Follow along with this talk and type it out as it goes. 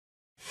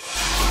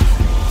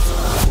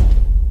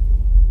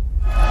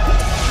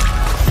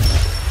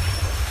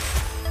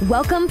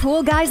Welcome,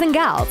 pool guys and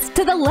gals,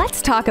 to the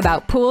Let's Talk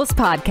About Pools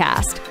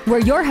podcast, where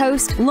your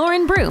host,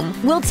 Laure Broom,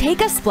 will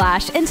take a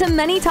splash into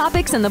many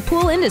topics in the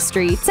pool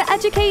industry to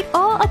educate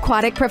all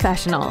aquatic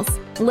professionals.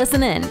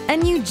 Listen in,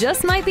 and you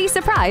just might be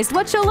surprised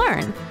what you'll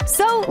learn.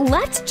 So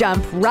let's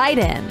jump right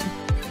in.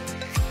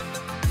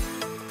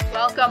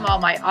 Welcome, all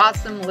my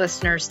awesome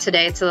listeners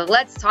today to the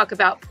Let's Talk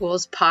About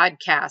Pools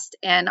podcast.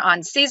 And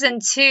on season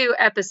 2,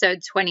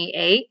 episode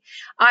 28,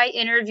 I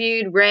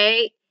interviewed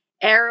Ray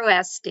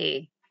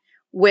Arouesty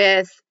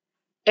with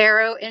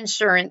Arrow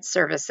Insurance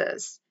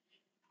Services.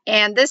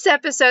 And this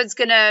episode is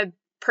going to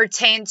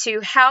pertain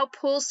to how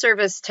pool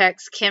service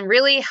techs can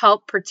really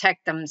help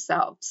protect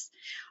themselves.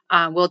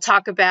 We'll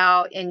talk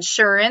about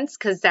insurance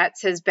because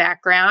that's his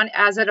background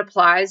as it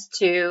applies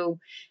to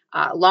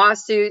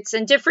lawsuits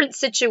and different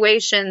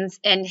situations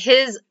and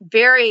his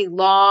very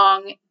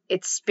long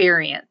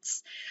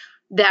experience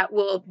that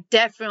will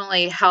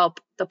definitely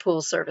help the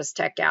pool service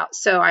tech out.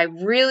 So I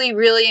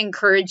really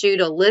encourage you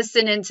to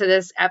listen into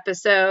this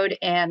episode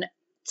and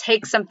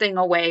take something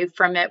away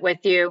from it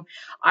with you.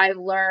 I've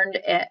learned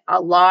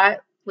a lot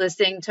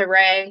listening to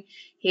Ray.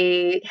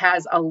 He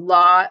has a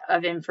lot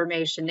of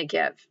information to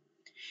give.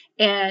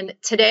 And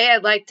today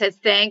I'd like to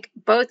thank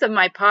both of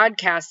my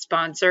podcast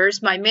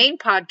sponsors. My main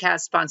podcast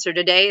sponsor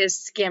today is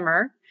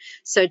Skimmer.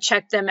 So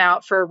check them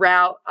out for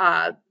route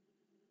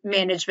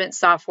management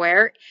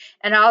software.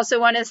 And I also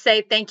want to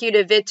say thank you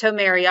to Vito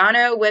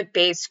Mariano with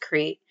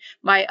Basecrete,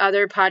 my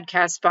other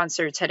podcast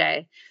sponsor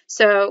today.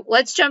 So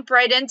let's jump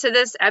right into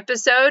this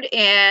episode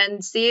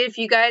and see if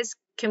you guys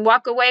can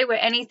walk away with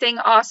anything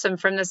awesome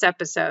from this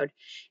episode.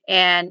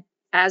 And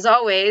as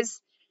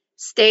always,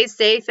 stay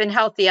safe and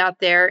healthy out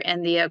there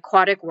in the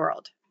aquatic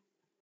world.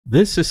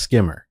 This is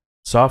Skimmer,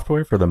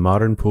 software for the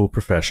modern pool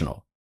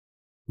professional.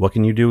 What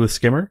can you do with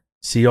Skimmer?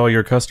 See all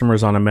your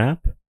customers on a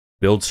map,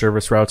 build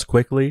service routes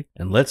quickly,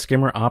 and let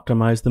Skimmer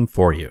optimize them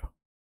for you.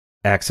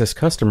 Access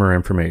customer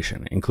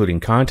information, including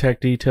contact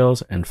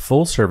details and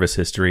full service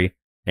history,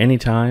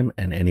 anytime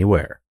and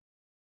anywhere.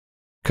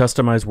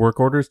 Customize work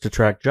orders to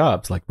track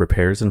jobs like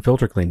repairs and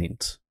filter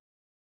cleanings.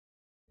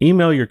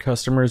 Email your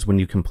customers when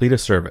you complete a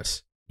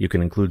service. You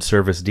can include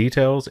service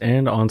details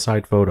and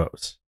on-site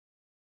photos.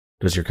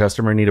 Does your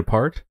customer need a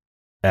part?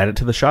 Add it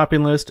to the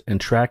shopping list and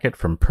track it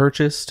from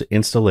purchase to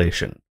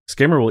installation.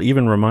 Skimmer will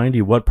even remind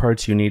you what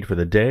parts you need for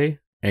the day,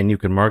 and you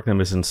can mark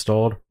them as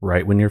installed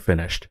right when you're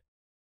finished.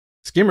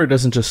 Skimmer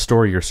doesn't just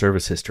store your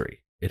service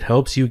history, it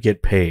helps you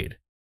get paid.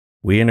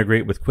 We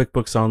integrate with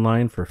QuickBooks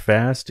Online for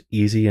fast,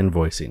 easy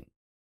invoicing.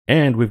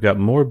 And we've got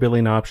more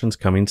billing options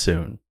coming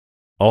soon.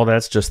 All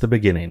that's just the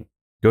beginning.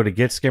 Go to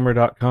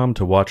getskimmer.com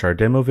to watch our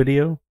demo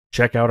video,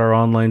 check out our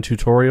online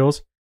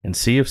tutorials, and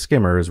see if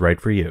Skimmer is right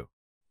for you.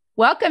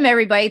 Welcome,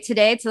 everybody,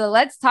 today to the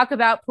Let's Talk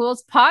About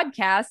Pools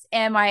podcast.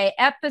 And my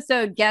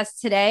episode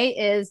guest today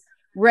is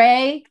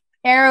Ray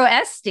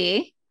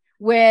Arouesty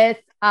with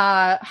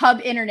Hub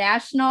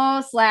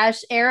International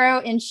 / Arrow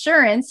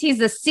Insurance. He's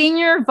the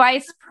Senior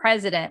Vice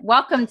President.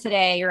 Welcome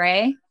today,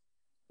 Ray.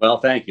 Well,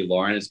 thank you,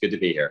 Lauren. It's good to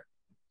be here.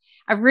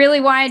 I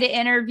really wanted to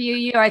interview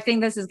you. I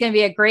think this is going to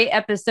be a great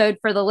episode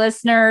for the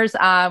listeners.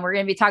 We're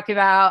going to be talking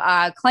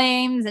about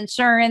claims,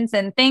 insurance,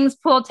 and things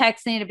pool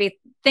techs need to be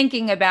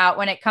thinking about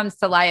when it comes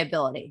to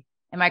liability.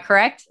 Am I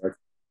correct?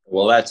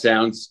 Well,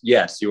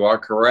 yes, you are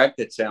correct.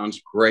 It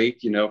sounds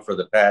great. You know, for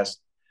the past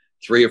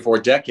 3 or 4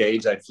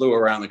 decades, I flew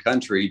around the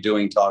country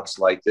doing talks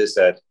like this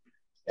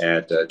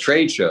at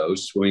trade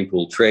shows, swimming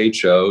pool trade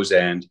shows.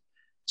 And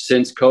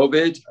since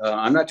COVID,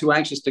 I'm not too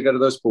anxious to go to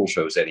those pool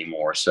shows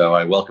anymore. So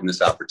I welcome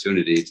this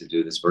opportunity to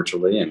do this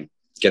virtually and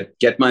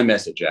get my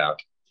message out.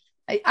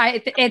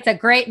 It's a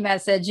great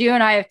message. You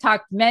and I have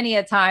talked many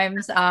a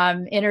times,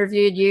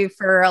 interviewed you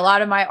for a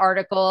lot of my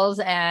articles,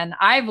 and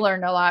I've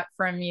learned a lot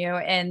from you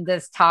in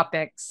this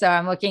topic. So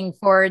I'm looking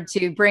forward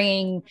to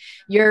bringing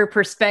your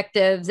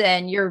perspectives,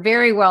 and you're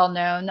very well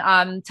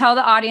known. Tell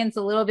the audience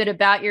a little bit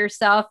about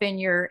yourself and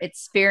your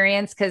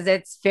experience, because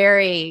it's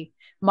very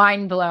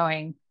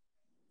mind-blowing,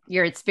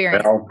 your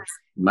experience. Well,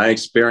 my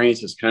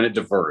experience is kind of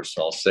diverse.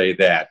 I'll say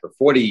that. For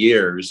 40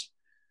 years,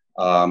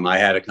 I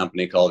had a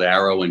company called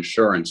Arrow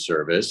Insurance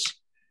Service,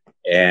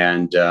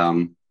 and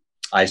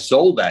I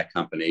sold that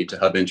company to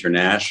Hub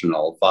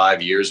International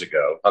 5 years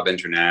ago. Hub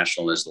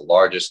International is the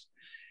largest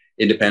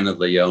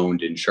independently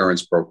owned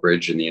insurance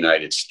brokerage in the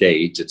United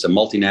States. It's a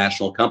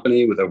multinational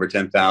company with over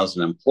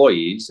 10,000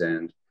 employees,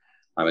 and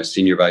I'm a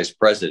senior vice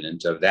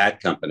president of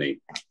that company.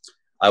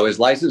 I was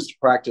licensed to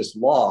practice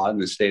law in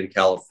the state of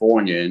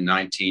California in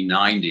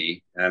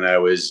 1990, and I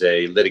was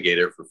a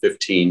litigator for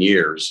 15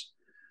 years.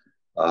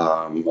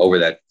 Over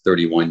that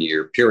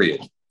 31-year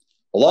period.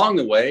 Along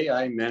the way,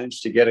 I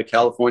managed to get a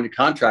California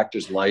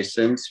contractor's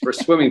license for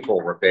swimming pool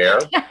repair.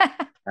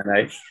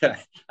 And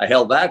I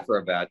held that for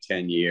about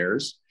 10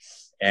 years.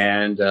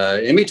 And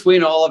in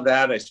between all of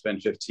that, I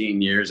spent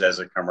 15 years as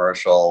a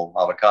commercial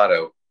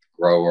avocado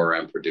grower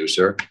and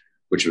producer,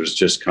 which was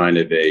just kind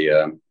of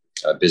a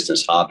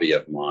business hobby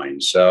of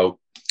mine. So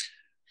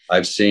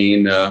I've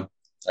seen a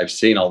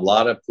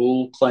lot of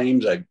pool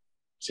claims. I've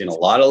seen a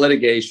lot of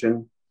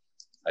litigation.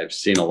 I've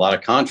seen a lot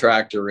of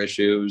contractor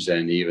issues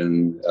and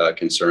even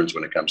concerns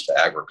when it comes to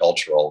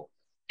agricultural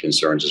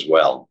concerns as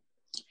well.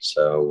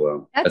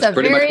 So that's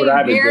pretty much what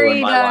I've been doing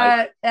in my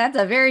life. That's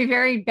a very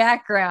varied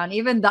background.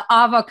 Even the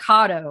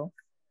avocado.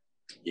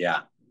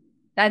 Yeah.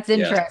 That's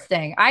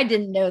interesting. Yeah. I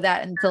didn't know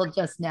that until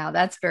just now.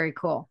 That's very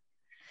cool.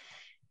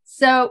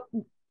 So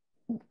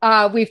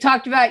we've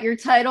talked about your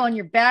title and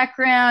your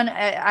background.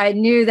 I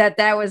knew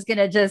that was going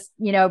to just,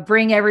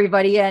 bring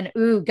everybody in.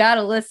 Ooh, got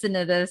to listen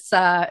to this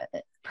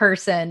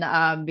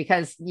person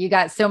because you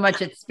got so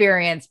much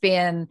experience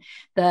being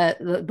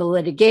the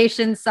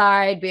litigation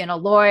side, being a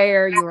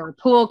lawyer. You were a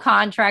pool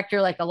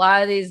contractor, like a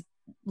lot of these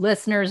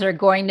listeners are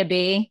going to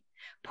be,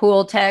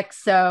 pool techs.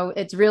 So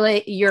it's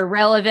really, you're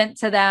relevant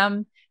to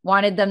them.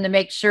 Wanted them to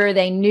make sure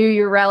they knew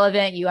you're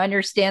relevant. You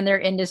understand their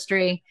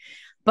industry.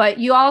 But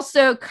you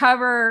also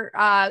cover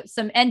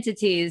some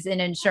entities in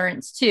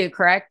insurance too,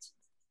 correct?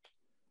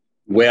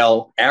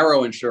 Well,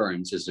 Arrow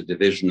Insurance is a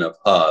division of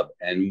Hub,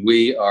 and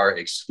we are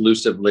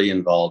exclusively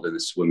involved in the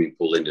swimming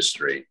pool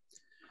industry.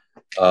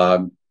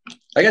 I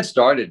got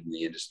started in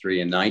the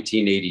industry in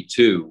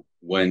 1982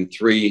 when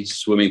 3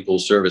 swimming pool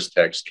service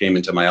techs came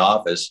into my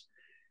office,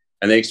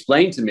 and they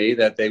explained to me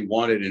that they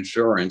wanted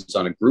insurance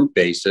on a group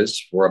basis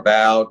for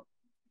about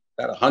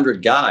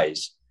 100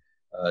 guys.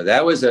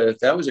 That was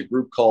a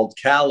group called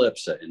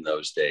IPSSA in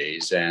those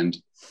days, and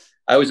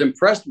I was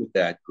impressed with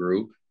that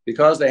group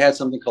because they had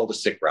something called a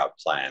sick route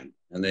plan.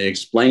 And they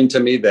explained to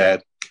me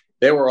that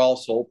they were all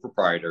sole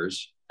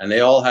proprietors and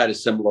they all had a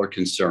similar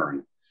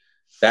concern.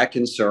 That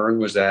concern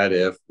was that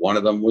if one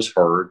of them was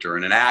hurt or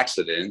in an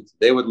accident,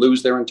 they would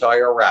lose their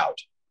entire route.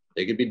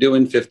 They could be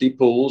doing 50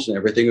 pools and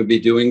everything would be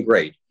doing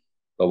great.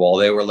 But while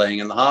they were laying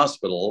in the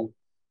hospital,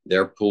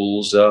 their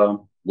pools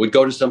would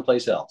go to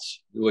someplace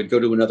else. It would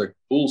go to another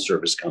pool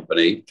service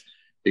company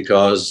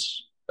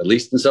because, at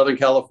least in Southern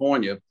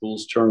California,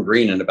 pools turn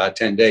green in about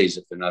 10 days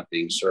if they're not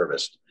being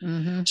serviced.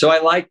 Mm-hmm. So I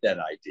liked that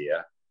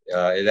idea.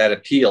 That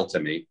appealed to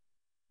me.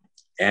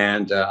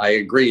 And I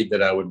agreed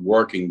that I would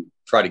work and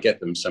try to get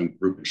them some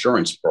group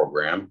insurance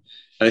program.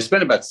 And I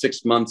spent about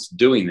 6 months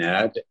doing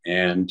that.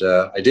 And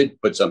I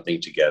did put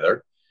something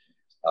together.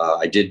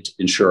 I did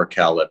insure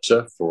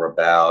IPSSA for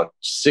about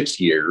 6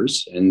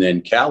 years. And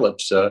then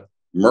IPSSA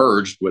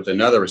merged with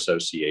another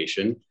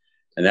association.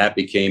 And that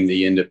became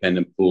the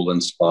Independent Pool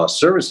and Spa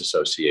Service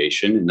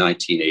Association in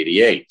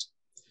 1988.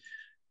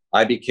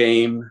 I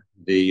became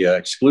the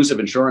exclusive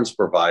insurance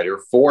provider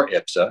for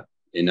IPSSA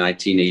in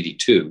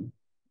 1982.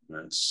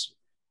 That's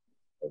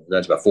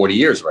about 40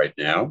 years right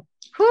now.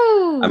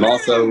 Whew. I'm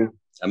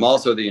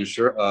also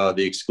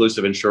the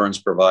exclusive insurance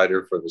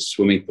provider for the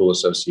Swimming Pool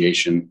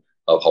Association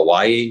of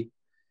Hawaii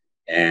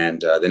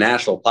and the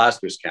National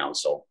Plasters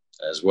Council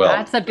as well.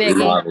 That's a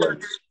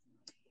biggie.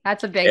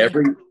 That's a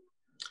biggie.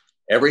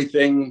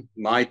 Everything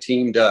my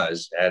team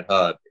does at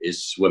Hub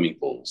is swimming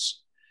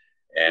pools.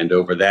 And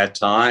over that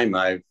time,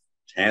 I've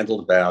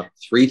handled about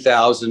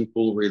 3,000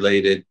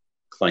 pool-related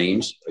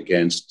claims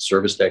against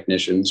service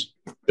technicians,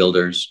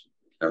 builders,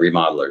 and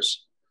remodelers.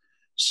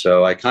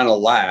 So I kind of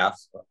laugh.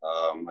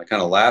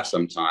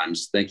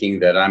 Sometimes thinking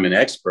that I'm an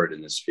expert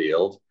in this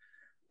field,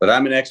 but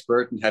I'm an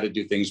expert in how to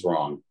do things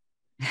wrong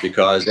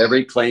because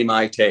every claim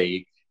I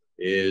take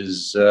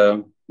is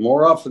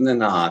more often than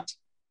not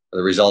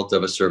the result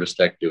of a service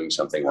tech doing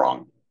something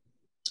wrong.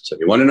 So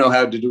if you want to know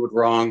how to do it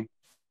wrong,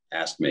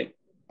 ask me.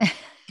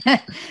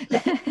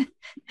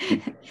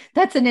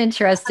 That's an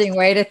interesting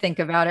way to think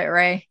about it,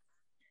 Ray.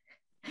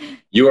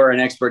 You are an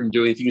expert in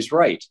doing things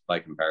right by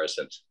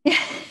comparison.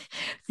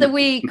 So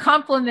we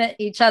complement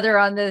each other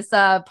on this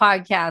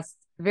podcast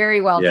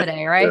very well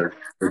today, right?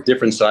 They're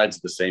different sides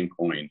of the same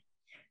coin.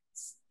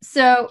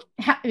 So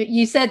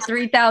you said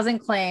 3,000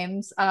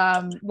 claims.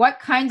 What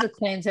kinds of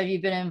claims have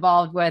you been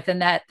involved with in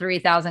that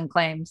 3,000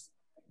 claims?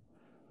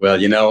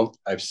 Well,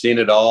 I've seen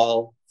it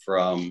all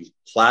from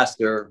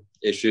plaster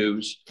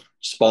issues,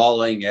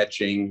 spalling,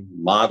 etching,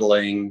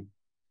 modeling,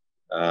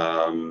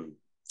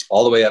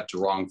 all the way up to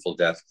wrongful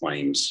death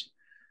claims.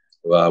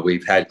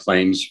 We've had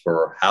claims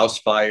for house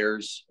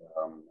fires.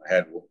 I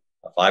had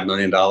a $5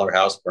 million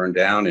house burned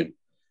down in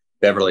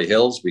Beverly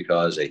Hills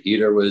because a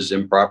heater was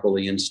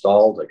improperly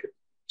installed. I could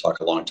talk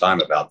a long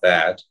time about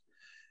that.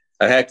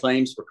 I had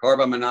claims for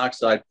carbon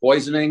monoxide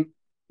poisoning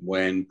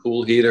when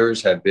pool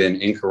heaters have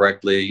been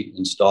incorrectly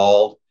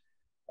installed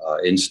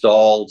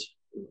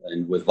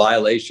and with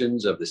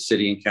violations of the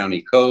city and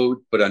county code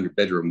put under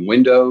bedroom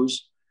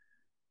windows.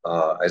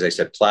 As I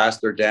said,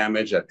 plaster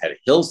damage. I've had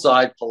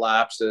hillside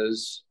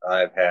collapses.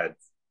 I've had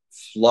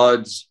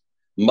floods,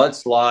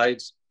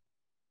 mudslides.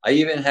 I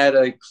even had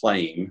a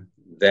claim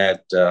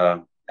that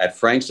at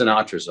Frank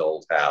Sinatra's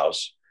old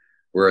house,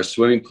 where a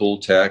swimming pool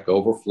tech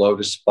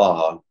overflowed a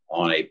spa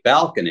on a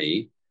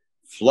balcony,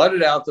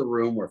 flooded out the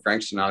room where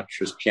Frank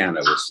Sinatra's piano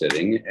was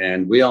sitting,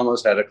 and we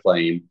almost had a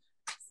claim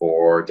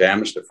for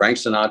damage to Frank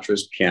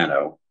Sinatra's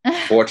piano.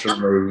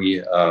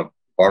 Fortunately,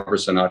 Barbara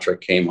Sinatra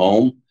came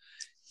home,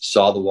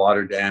 saw the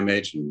water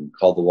damage, and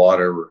called the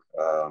water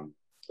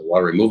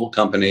removal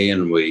company,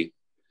 and we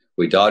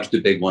dodged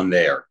a big one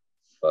there.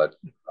 but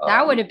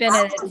that would have been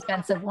an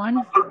expensive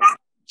one.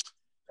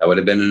 That would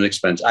have been an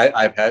expense.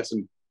 I've had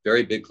some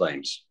very big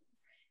claims.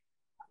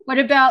 What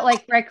about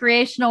like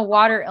recreational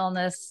water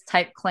illness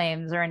type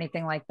claims or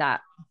anything like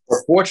that?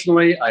 Well,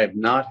 fortunately, I have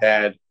not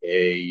had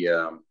a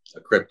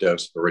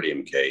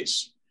cryptosporidium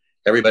case.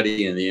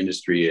 Everybody in the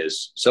industry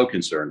is so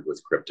concerned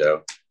with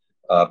crypto,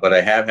 but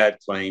I have had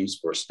claims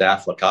for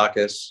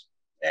staphylococcus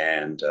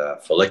and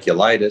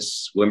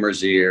folliculitis,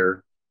 swimmer's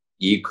ear,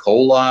 E.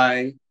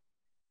 coli,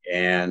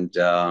 and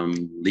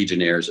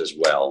Legionnaires as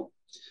well.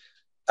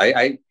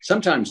 I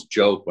sometimes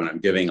joke when I'm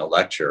giving a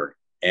lecture,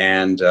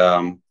 and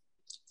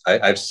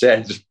I've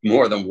said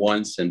more than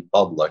once in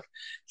public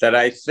that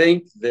I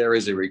think there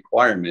is a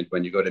requirement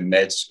when you go to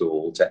med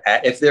school to,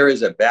 if there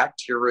is a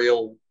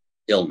bacterial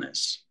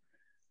illness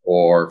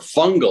or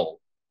fungal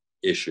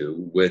issue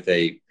with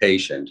a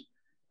patient,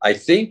 I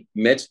think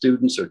med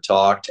students are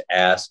taught to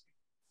ask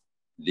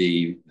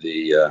the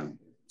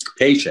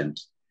patient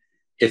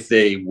if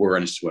they were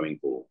in a swimming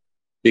pool,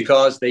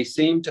 because they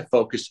seem to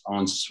focus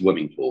on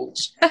swimming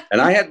pools. And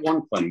I had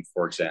one claim,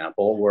 for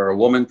example, where a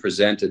woman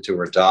presented to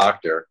her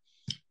doctor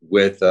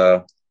with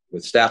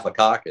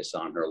staphylococcus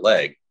on her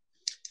leg.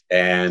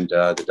 And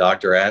the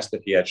doctor asked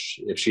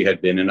if she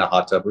had been in a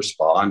hot tub or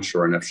spa, and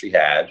sure enough, she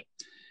had.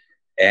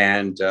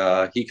 And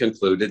he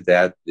concluded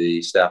that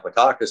the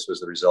staphylococcus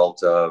was the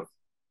result of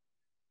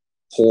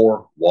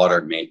poor water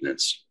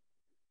maintenance.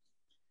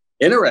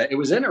 It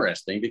was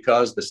interesting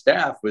because the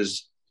staph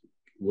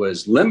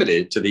was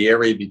limited to the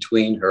area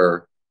between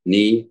her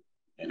knee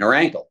and her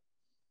ankle.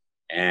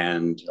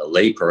 And a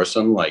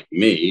layperson like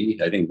me,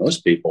 I think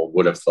most people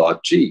would have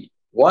thought, gee,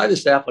 why the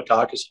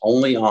staphylococcus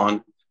only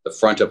on the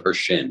front of her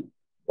shin?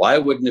 Why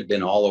wouldn't it have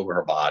been all over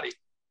her body?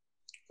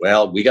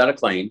 Well, we got a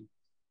claim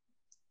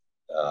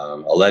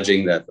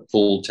alleging that the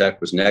pool tech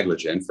was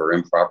negligent for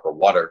improper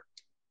water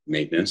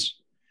maintenance.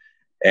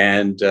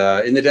 And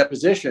in the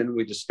deposition,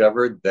 we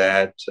discovered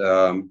that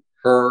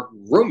her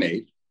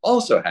roommate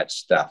also had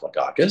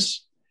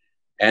staphylococcus,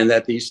 and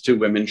that these two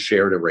women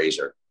shared a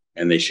razor,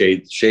 and they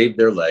shaved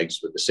their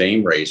legs with the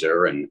same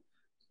razor, and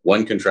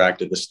one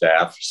contracted the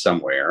staph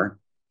somewhere,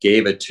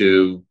 gave it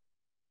to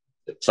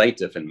the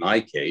plaintiff in my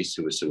case,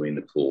 who was suing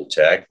the pool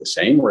tech, the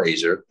same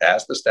razor,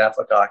 passed the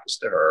staphylococcus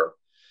to her.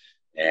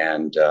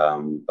 And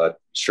but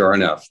sure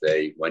enough,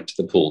 they went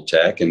to the pool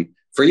tech. And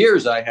for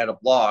years, I had a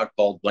blog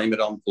called Blame It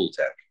on Pool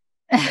Tech.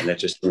 And that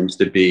just seems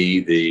to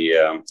be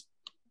the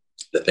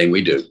thing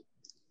we do.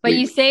 But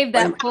you saved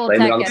that pool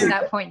tech at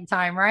that point in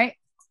time, right?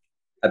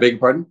 I beg your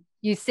pardon?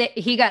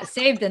 He got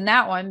saved in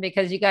that one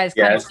because you guys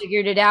kind of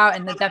figured it out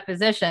in the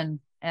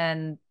deposition.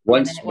 And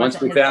once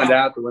we found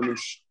out the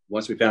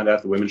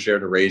women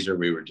shared a razor,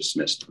 we were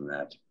dismissed from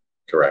that.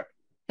 Correct.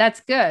 That's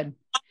good.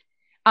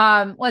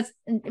 Let's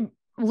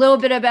a little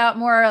bit about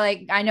more,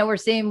 like, I know we're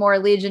seeing more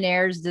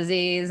Legionnaire's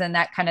disease and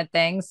that kind of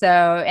thing. So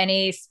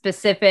any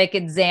specific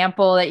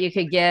example that you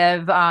could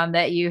give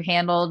that you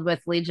handled with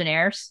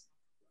Legionnaire's?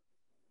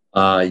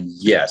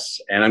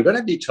 Yes. And I'm going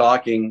to be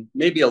talking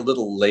maybe a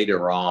little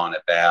later on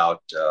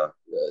about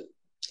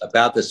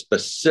the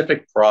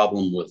specific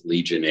problem with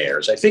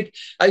Legionnaire's. I think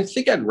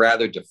I'd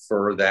rather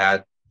defer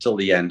that till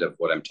the end of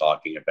what I'm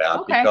talking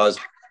about, because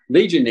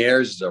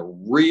Legionnaire's is a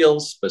real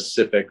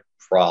specific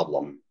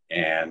problem.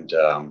 And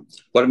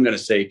what I'm going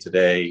to say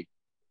today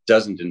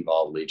doesn't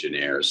involve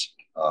Legionnaire's,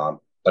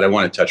 but I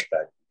want to touch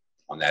back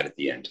on that at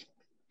the end.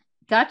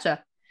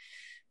 Gotcha.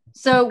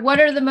 So what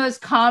are the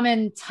most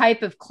common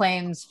type of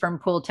claims from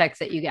pool techs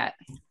that you get?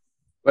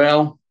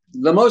 Well,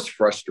 the most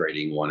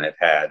frustrating one I've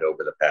had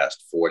over the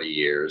past 40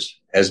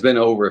 years has been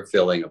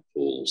overfilling of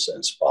pools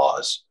and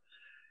spas.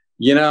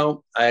 You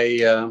know,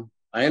 I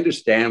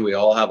understand we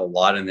all have a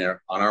lot in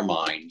there on our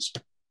minds,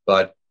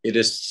 but it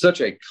is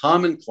such a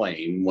common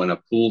claim when a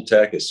pool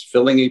tech is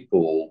filling a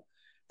pool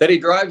that he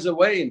drives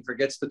away and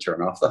forgets to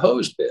turn off the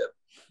hose bib.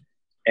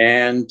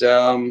 And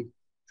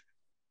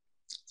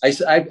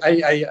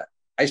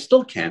I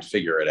still can't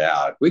figure it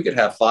out. We could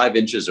have 5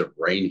 inches of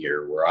rain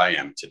here where I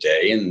am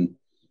today, and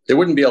there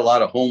wouldn't be a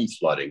lot of home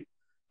flooding.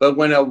 But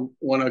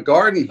when a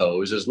garden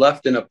hose is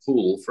left in a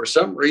pool, for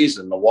some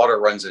reason, the water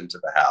runs into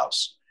the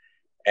house,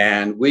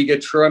 and we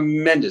get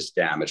tremendous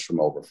damage from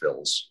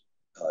overfills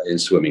in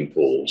swimming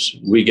pools.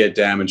 We get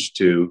damage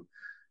to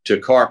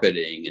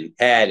carpeting and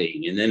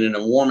padding, and then in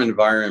a warm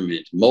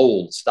environment,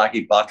 mold,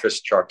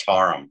 Stachybotrys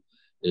chartarum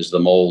is the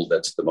mold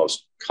that's the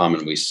most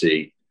common we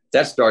see.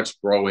 That starts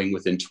growing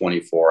within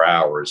 24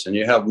 hours, and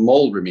you have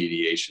mold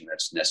remediation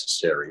that's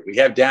necessary. We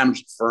have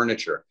damaged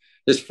furniture.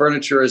 This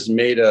furniture is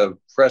made of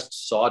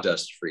pressed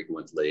sawdust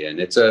frequently, and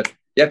you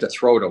have to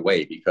throw it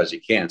away because you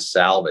can't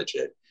salvage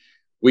it.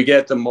 We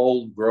get the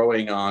mold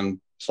growing on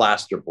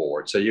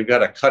plasterboard, so you've got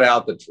to cut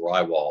out the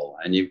drywall,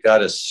 and you've got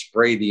to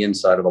spray the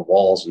inside of the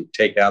walls and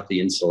take out the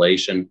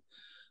insulation.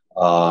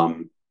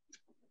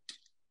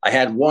 I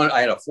had a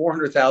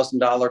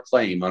 $400,000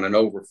 claim on an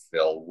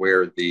overfill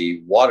where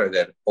the water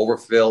that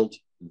overfilled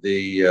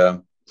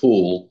the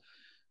pool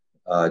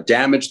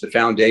damaged the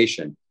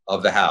foundation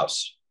of the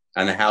house,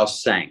 and the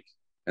house sank.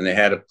 and they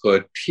had to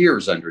put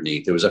piers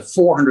underneath. It was a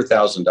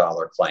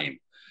 $400,000 claim.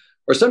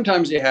 Or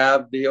sometimes you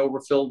have the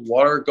overfilled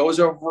water goes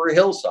over a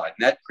hillside,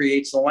 and that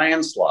creates a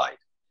landslide.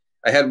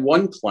 I had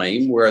one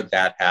claim where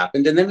that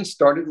happened, and then it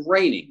started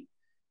raining.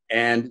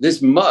 And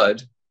this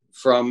mud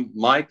from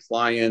my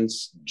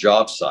client's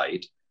job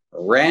site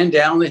ran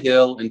down the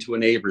hill into a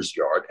neighbor's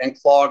yard and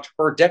clogged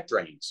her deck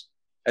drains.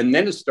 And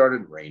then it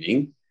started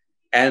raining,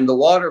 and the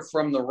water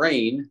from the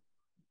rain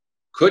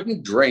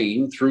couldn't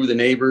drain through the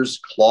neighbor's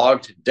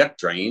clogged deck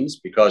drains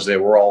because they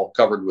were all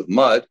covered with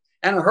mud,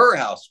 and her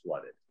house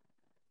flooded.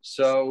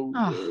 So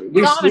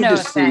we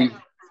just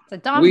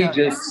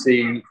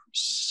see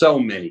so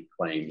many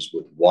claims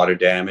with water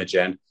damage,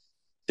 and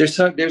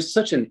there's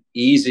such an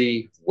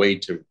easy way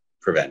to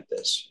prevent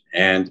this.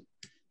 And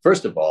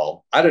first of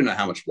all, I don't know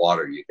how much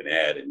water you can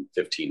add in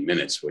 15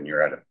 minutes when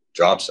you're at a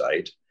job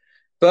site.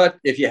 But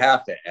if you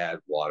have to add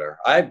water,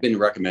 I've been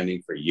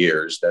recommending for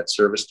years that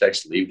service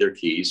techs leave their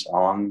keys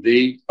on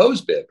the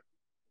hose bib.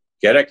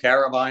 Get a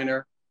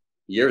carabiner.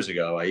 Years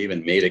ago, I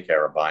even made a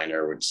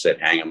carabiner, would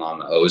hang them on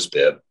the hose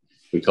bib.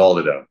 We called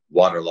it a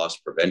water loss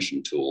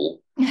prevention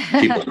tool.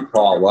 People would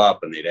call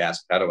up and they'd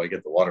ask, how do I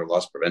get the water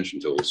loss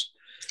prevention tools?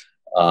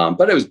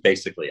 But it was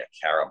basically a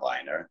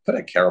carabiner. Put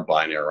a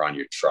carabiner on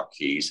your truck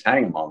keys,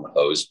 hang them on the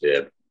hose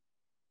bib.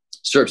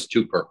 Serves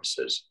two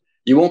purposes.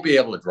 You won't be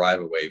able to drive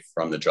away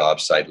from the job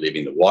site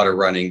leaving the water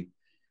running,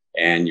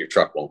 and your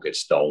truck won't get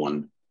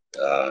stolen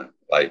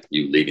by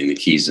you leaving the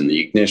keys in the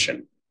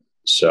ignition.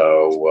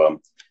 So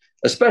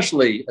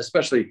especially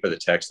for the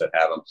techs that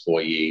have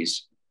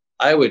employees,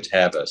 I would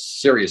have a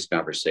serious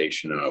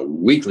conversation on a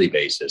weekly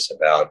basis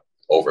about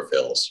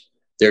overfills.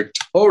 They're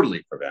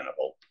totally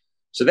preventable.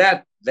 So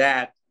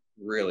that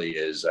really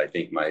is, I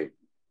think, my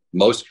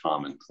most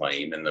common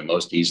claim and the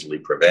most easily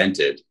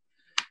prevented.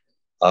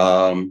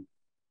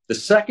 The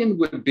second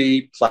would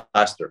be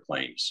plaster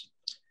claims.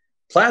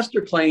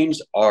 Plaster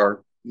claims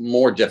are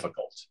more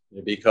difficult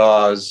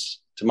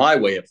because, to my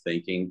way of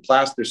thinking,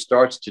 plaster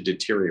starts to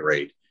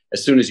deteriorate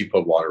as soon as you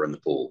put water in the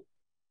pool.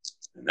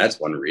 And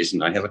that's one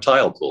reason I have a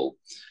tile pool.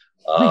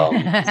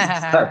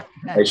 I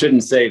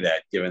shouldn't say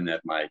that, given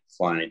that my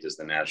client is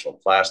the National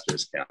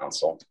Plasters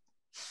Council.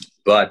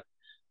 But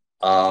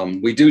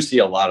we do see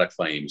a lot of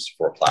claims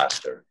for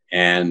plaster.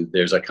 And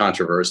there's a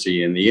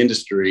controversy in the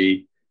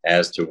industry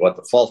as to what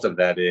the fault of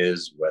that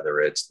is,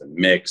 whether it's the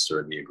mix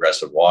or the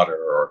aggressive water,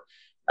 or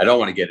I don't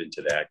want to get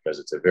into that because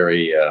it's a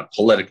very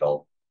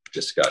political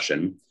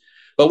discussion.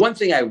 But one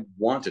thing I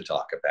want to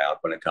talk about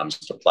when it comes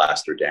to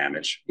plaster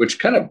damage, which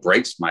kind of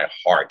breaks my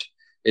heart,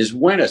 is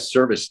when a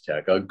service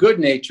tech, a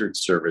good-natured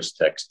service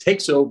tech,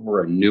 takes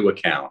over a new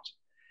account,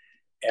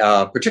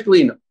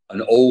 particularly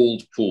an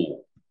old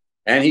pool,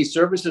 and he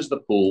services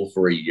the pool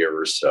for a year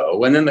or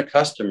so, and then the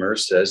customer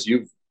says,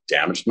 "You've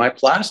damaged my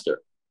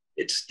plaster.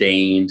 It's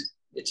stained,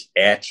 it's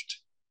etched,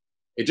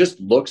 it just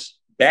looks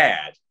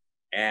bad.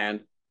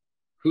 And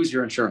who's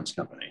your insurance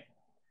company?"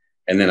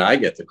 And then I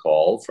get the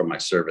call from my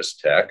service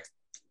tech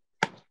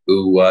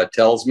who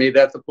tells me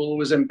that the pool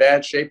was in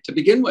bad shape to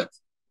begin with.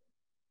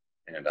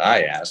 And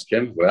I ask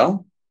him,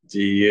 well,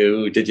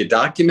 did you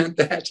document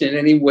that in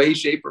any way,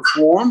 shape, or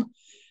form?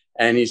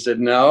 And he said,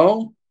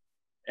 no.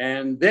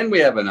 And then we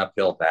have an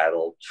uphill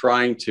battle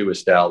trying to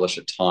establish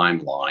a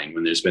timeline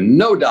when there's been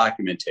no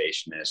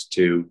documentation as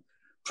to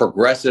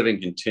progressive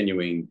and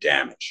continuing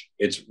damage.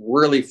 It's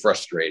really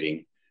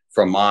frustrating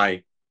from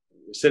my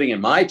sitting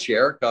in my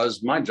chair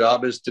because my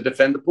job is to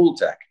defend the pool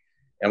tech.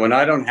 And when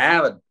I don't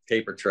have a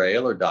paper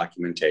trail or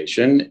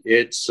documentation,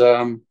 it's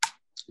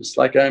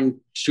like I'm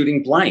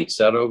shooting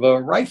blanks out of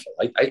a rifle.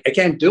 I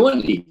can't do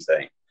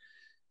anything.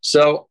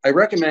 So I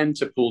recommend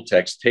to pool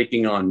techs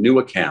taking on new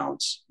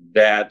accounts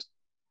that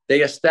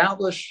they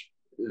establish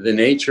the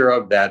nature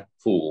of that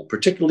pool,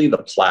 particularly the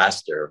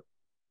plaster,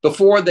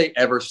 before they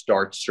ever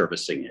start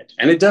servicing it.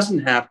 And it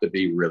doesn't have to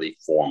be really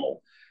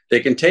formal.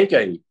 They can take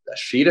a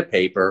sheet of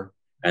paper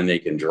and they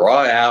can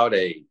draw out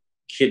a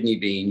kidney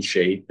bean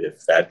shape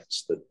if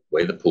that's the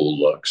way the pool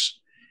looks.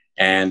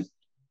 And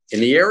in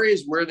the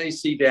areas where they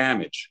see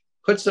damage,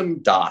 put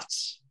some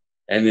dots.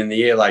 And in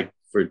the like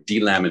for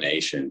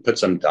delamination, put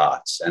some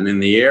dots. And in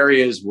the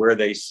areas where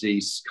they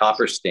see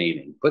copper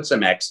staining, put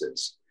some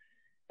X's.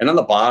 And on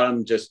the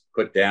bottom, just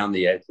put down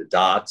the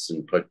dots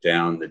and put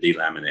down the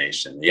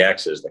delamination, the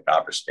X's, the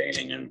copper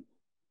staining, and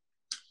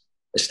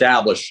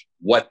establish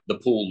what the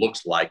pool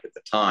looks like at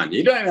the time.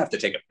 You don't even have to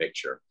take a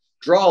picture.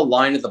 Draw a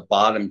line at the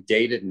bottom,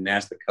 date it, and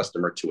ask the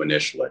customer to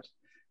initial it.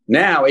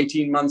 Now,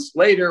 18 months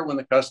later, when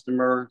the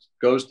customer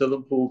goes to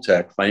the pool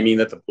tech claiming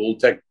that the pool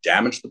tech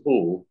damaged the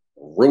pool,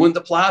 ruined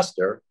the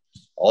plaster,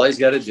 all he's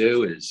got to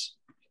do is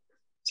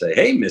say,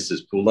 hey,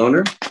 Mrs. Pool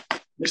Owner,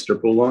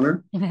 Mr. Pool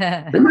Owner,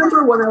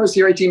 remember when I was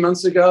here 18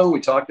 months ago, we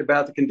talked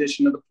about the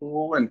condition of the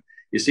pool, and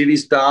you see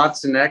these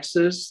dots and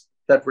X's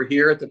that were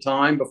here at the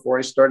time before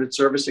I started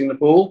servicing the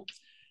pool?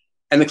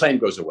 And the claim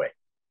goes away.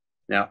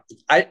 Now,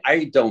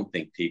 I don't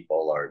think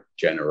people are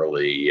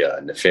generally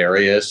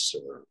nefarious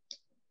or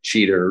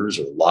cheaters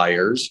or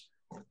liars,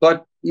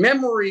 but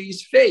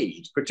memories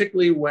fade,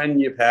 particularly when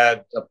you've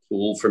had a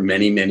pool for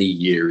many, many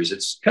years.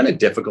 It's kind of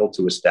difficult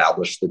to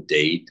establish the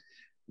date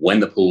when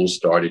the pool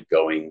started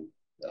going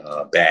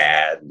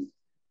bad,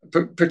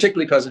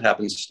 particularly because it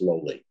happens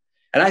slowly.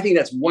 And I think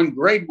that's one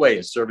great way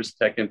a service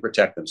tech can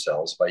protect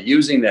themselves, by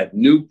using that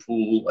new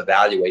pool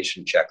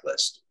evaluation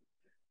checklist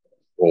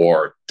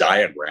or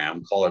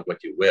diagram, call it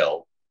what you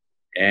will.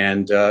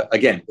 And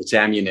again, it's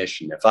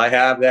ammunition. If I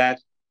have that,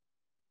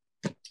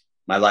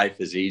 my life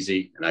is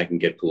easy and I can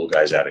get pool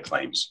guys out of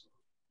claims.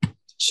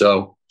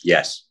 So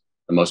yes,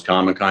 the most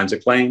common kinds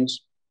of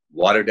claims: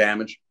 water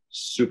damage,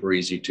 super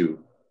easy to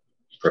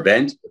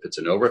prevent if it's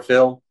an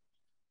overfill,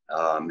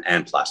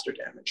 and plaster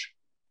damage.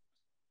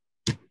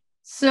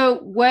 So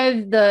what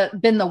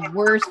have been the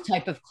worst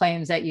type of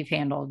claims that you've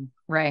handled,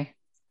 Ray?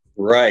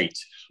 Right.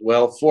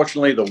 Well,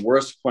 fortunately, the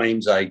worst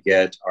claims I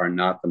get are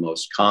not the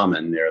most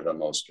common. They're the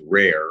most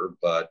rare,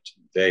 but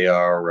they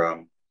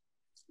are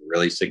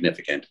really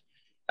significant.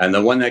 And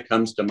the one that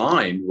comes to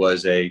mind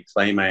was a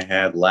claim I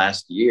had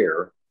last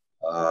year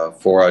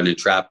for an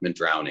entrapment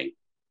drowning.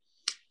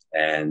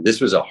 And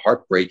this was a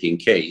heartbreaking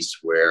case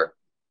where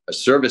a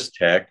service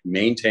tech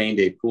maintained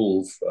a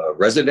pool, a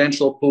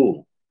residential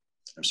pool.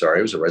 I'm sorry,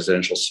 it was a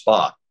residential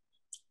spa.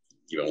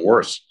 Even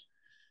worse.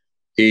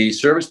 He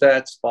serviced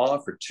that spa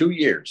for 2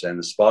 years, and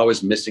the spa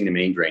was missing the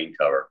main drain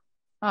cover.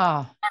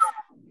 Oh.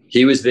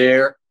 He was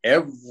there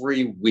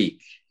every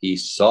week. He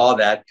saw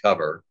that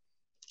cover,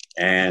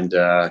 and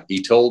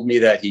he told me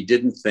that he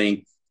didn't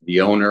think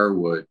the owner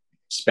would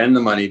spend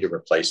the money to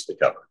replace the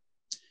cover.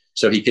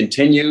 So he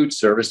continued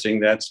servicing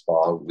that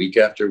spa week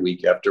after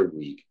week after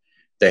week.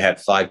 They had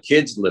 5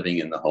 kids living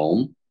in the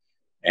home.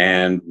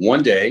 And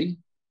one day,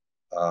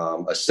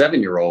 a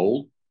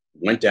 7-year-old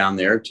went down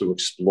there to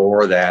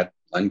explore that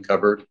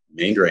uncovered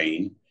main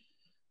drain,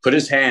 put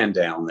his hand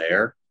down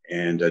there,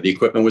 and the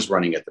equipment was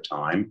running at the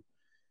time.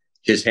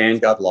 His hand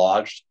got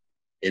lodged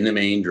in the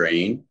main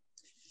drain,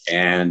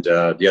 and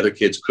the other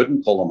kids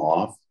couldn't pull him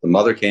off. The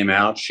mother came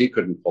out, she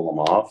couldn't pull him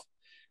off,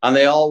 and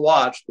they all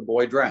watched the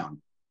boy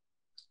drown.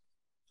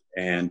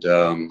 And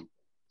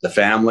the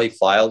family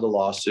filed a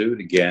lawsuit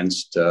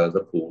against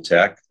the pool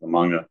tech,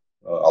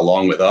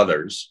 along with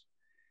others.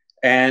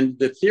 And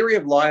the theory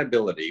of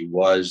liability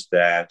was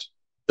that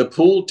the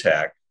pool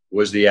tech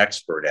was the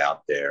expert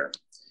out there.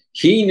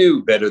 He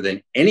knew better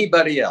than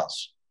anybody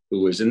else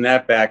who was in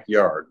that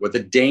backyard what the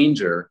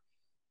danger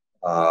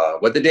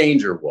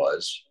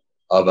was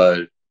of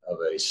a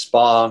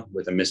spa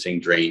with a missing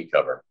drain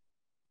cover.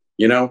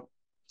 You know,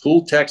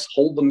 pool techs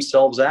hold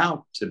themselves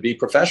out to be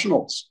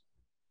professionals.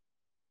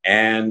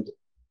 And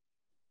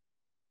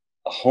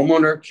a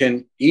homeowner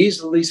can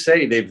easily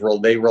say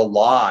they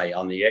rely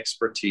on the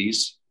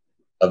expertise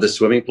of the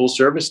swimming pool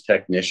service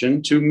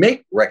technician to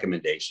make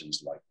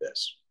recommendations like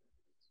this.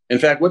 In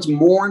fact, what's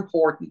more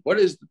important? What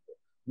is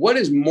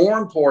more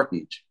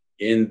important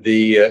in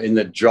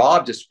the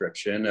job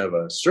description of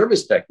a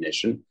service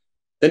technician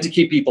than to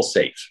keep people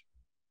safe?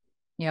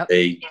 Yep.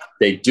 They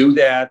do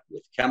that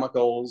with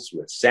chemicals,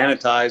 with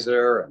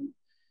sanitizer,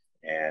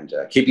 and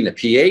keeping the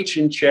pH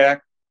in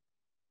check.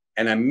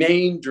 And a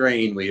main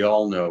drain, we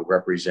all know,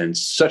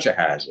 represents such a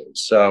hazard.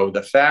 So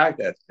the fact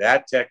that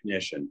that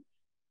technician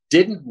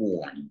didn't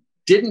warn,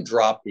 didn't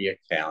drop the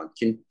account,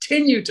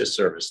 continued to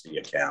service the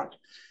account,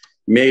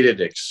 made it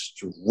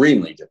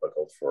extremely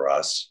difficult for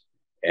us.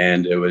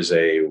 And it was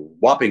a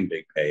whopping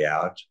big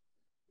payout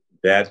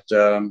that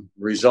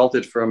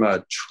resulted from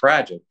a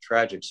tragic,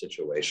 tragic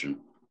situation.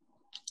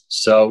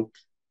 So,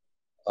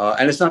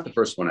 and it's not the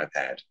first one I've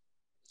had.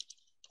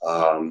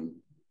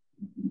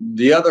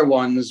 The other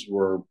ones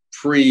were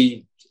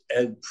pre-SVRS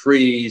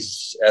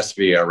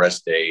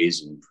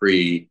days and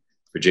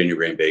pre-Virginia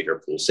Grain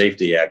Baker Pool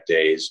Safety Act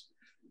days.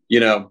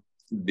 You know,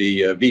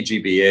 the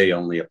VGBA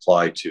only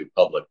applied to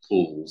public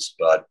pools,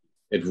 but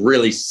it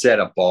really set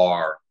a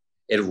bar.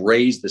 It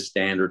raised the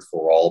standard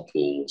for all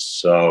pools.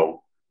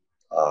 So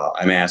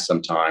I'm asked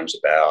sometimes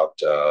about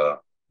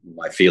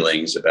my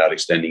feelings about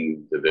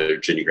extending the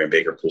Virginia Grain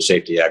Baker Pool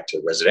Safety Act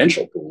to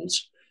residential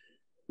pools.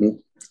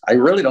 I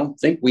really don't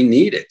think we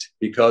need it,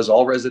 because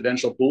all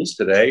residential pools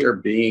today are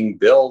being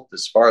built,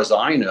 as far as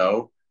I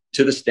know,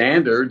 to the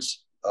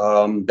standards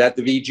that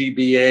the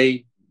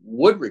VGBA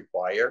would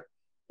require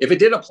if it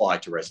did apply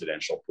to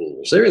residential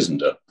pools. There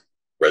isn't a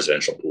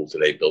residential pool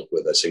today built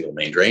with a single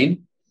main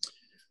drain.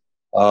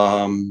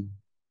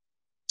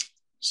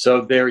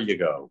 So there you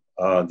go.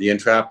 The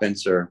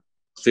entrapments are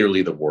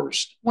clearly the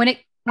worst. When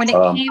it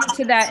came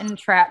to that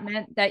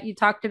entrapment that you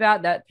talked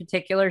about, that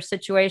particular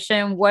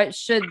situation, what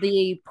should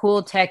the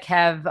pool tech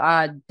have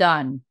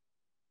done?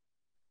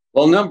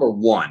 Well, number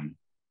one,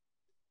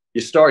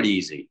 you start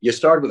easy. You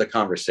start with a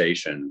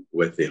conversation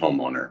with the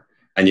homeowner,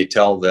 and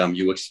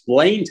you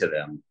explain to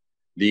them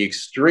the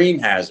extreme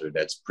hazard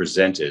that's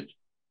presented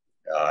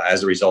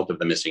as a result of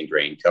the missing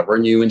drain cover,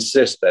 and you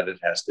insist that it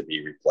has to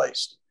be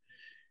replaced.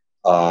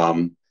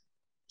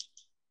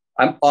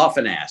 I'm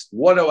often asked,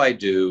 what do I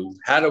do?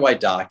 How do I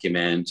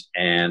document?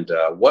 And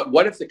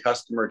what if the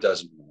customer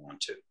doesn't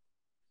want to?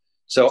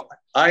 So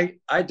I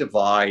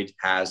divide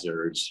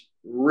hazards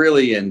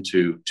really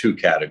into two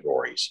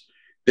categories.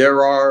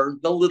 There are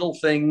the little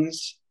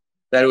things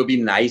that it would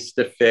be nice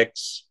to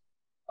fix,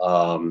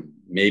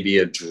 maybe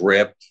a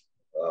drip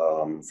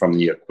from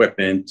the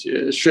equipment.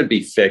 It should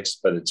be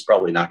fixed, but it's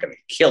probably not going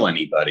to kill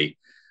anybody.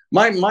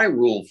 My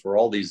rule for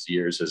all these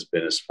years has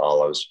been as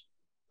follows.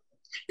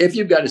 If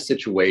you've got a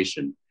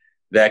situation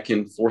that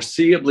can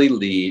foreseeably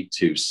lead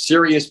to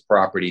serious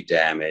property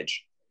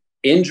damage,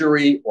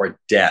 injury, or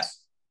death,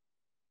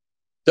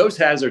 those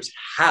hazards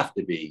have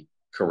to be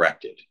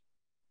corrected.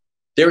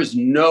 There is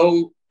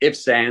no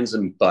ifs, ands,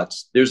 and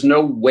buts. There's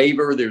no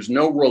waiver. There's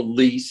no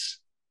release.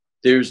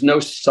 There's no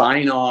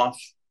sign off.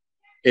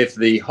 If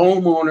the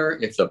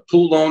homeowner, if the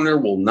pool owner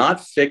will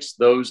not fix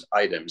those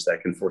items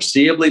that can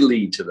foreseeably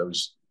lead to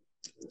those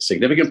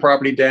significant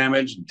property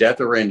damage, death,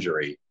 or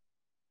injury,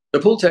 the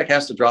pool tech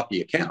has to drop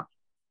the account.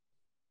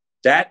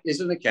 That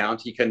is an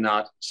account he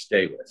cannot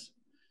stay with.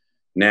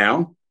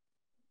 Now,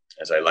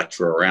 as I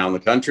lecture around the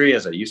country,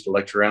 as I used to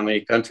lecture around the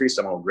country,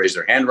 someone will raise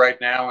their hand right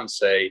now and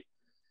say,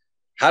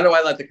 how do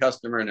I let the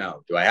customer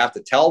know? Do I have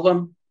to tell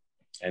them?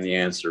 And the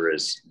answer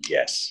is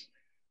yes.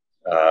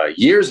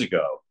 Years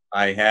ago,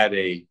 I had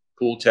a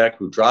pool tech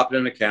who dropped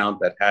an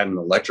account that had an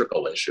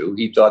electrical issue.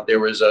 He thought there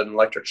was an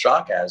electric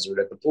shock hazard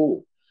at the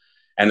pool,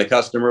 and the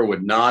customer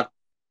would not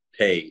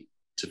pay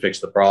to fix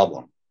the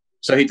problem.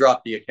 So he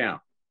dropped the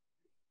account.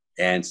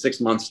 And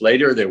 6 months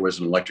later, there was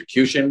an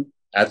electrocution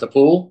at the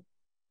pool,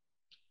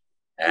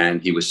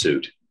 and he was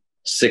sued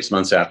 6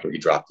 months after he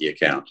dropped the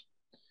account.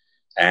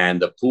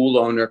 And the pool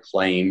owner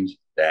claimed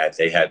that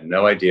they had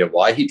no idea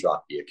why he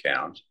dropped the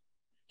account,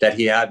 that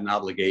he had an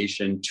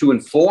obligation to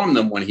inform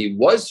them when he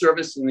was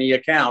servicing the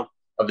account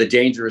of the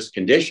dangerous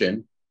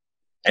condition,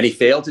 and he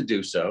failed to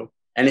do so.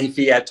 And if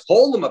he had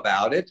told them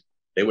about it,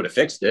 they would have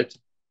fixed it,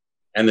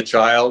 and the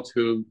child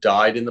who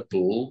died in the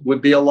pool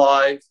would be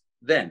alive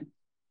then,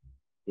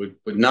 would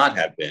not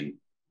have been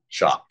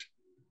shocked.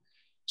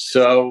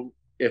 So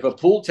if a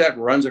pool tech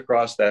runs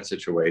across that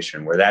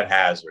situation where that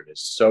hazard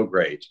is so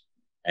great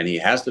and he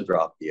has to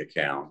drop the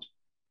account,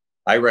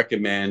 I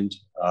recommend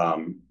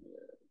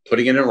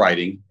putting it in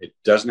writing. It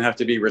doesn't have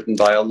to be written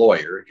by a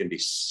lawyer. It can be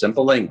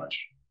simple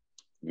English.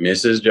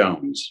 Mrs.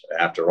 Jones,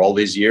 after all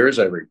these years,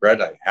 I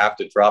regret I have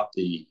to drop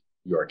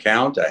your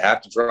account. I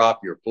have to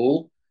drop your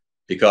pool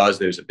because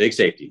there's a big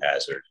safety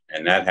hazard.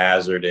 And that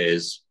hazard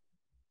is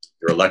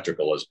your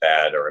electrical is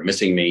bad or a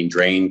missing main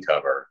drain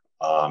cover.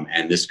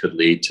 And this could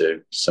lead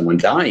to someone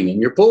dying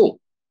in your pool.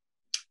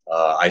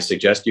 I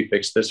suggest you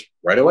fix this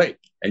right away.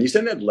 And you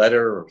send that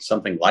letter or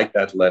something like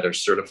that letter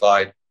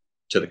certified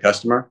to the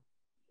customer,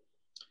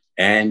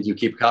 and you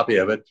keep a copy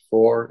of it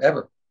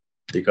forever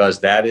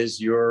because that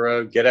is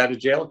your get out of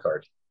jail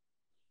card.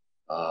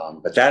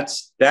 But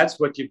that's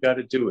what you've got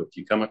to do if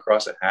you come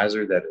across a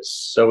hazard that is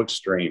so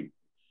extreme.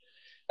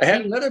 I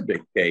had another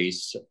big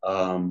case.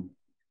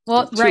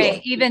 Well,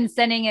 right. Even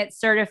sending it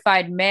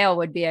certified mail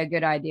would be a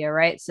good idea,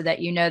 right? So that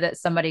you know that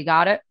somebody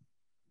got it.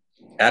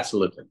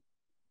 Absolutely.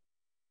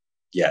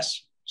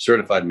 Yes.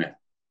 Certified mail.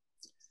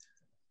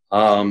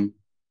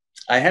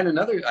 I had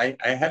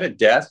a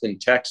death in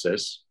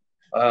Texas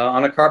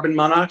on a carbon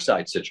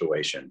monoxide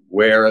situation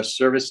where a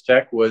service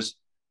tech was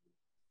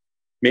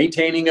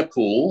maintaining a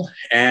pool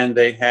and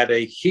they had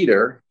a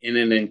heater in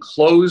an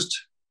enclosed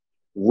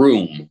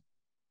room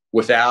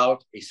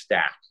without a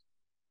stack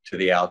to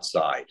the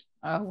outside.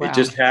 Oh, wow. It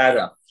just had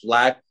a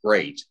flat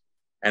grate,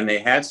 and they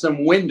had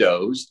some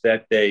windows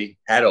that they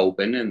had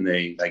open, and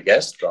they, I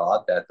guess,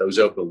 thought that those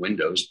open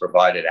windows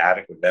provided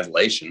adequate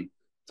ventilation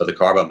for the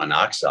carbon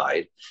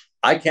monoxide.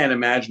 I can't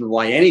imagine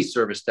why any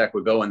service tech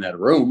would go in that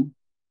room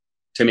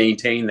to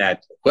maintain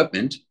that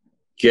equipment,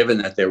 given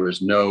that there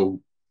was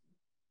no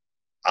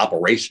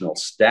operational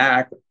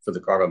stack for the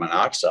carbon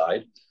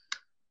monoxide.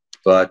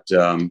 But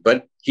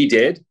he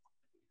did.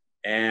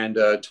 And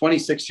a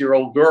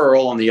 26-year-old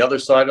girl on the other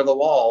side of the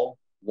wall,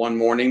 one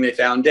morning they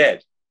found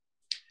dead.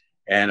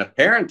 And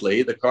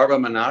apparently the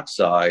carbon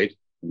monoxide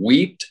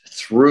weeped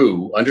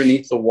through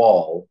underneath the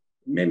wall.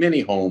 Many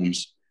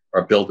homes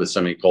are built with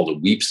something called a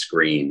weep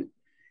screen.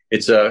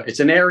 It's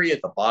an area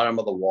at the bottom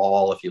of the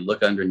wall. If you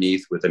look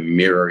underneath with a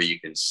mirror,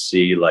 you can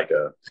see like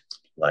a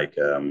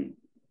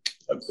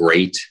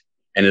grate,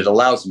 and it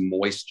allows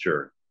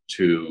moisture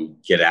to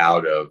get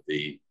out of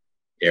the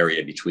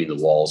area between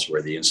the walls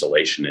where the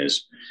insulation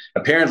is.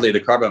 Apparently, the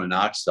carbon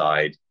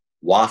monoxide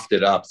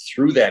wafted up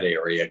through that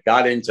area,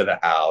 got into the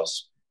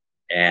house,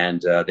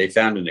 and they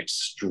found an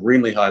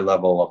extremely high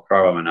level of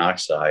carbon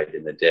monoxide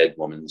in the dead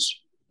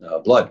woman's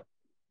blood.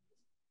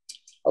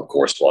 Of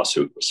course,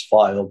 lawsuit was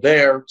filed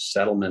there.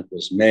 Settlement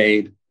was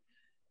made.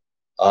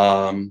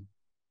 The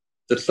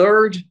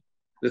third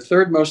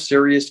most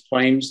serious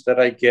claims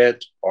that I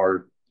get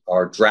are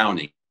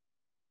drownings,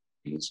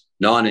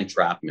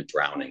 non-entrapment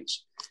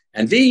drownings.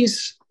 And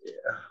these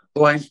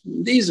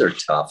are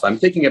tough. I'm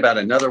thinking about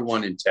another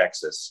one in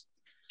Texas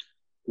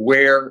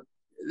where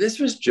this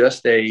was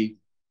just a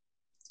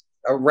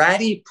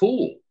ratty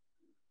pool.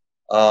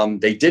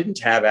 They didn't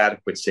have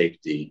adequate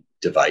safety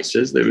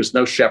devices. There was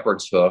no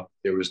shepherd's hook.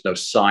 There was no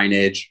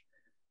signage.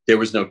 There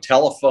was no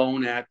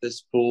telephone at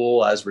this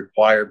pool as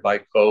required by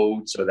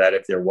code, so that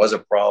if there was a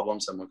problem,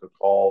 someone could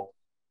call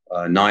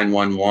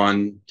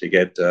 911 to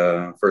get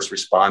first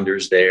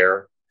responders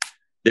there.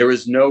 There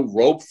was no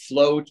rope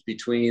float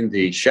between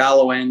the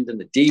shallow end and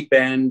the deep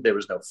end. There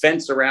was no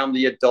fence around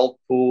the adult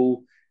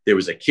pool. There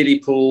was a kiddie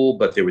pool,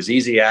 but there was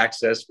easy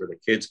access where the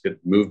kids could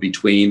move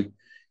between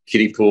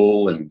kiddie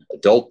pool and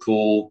adult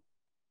pool.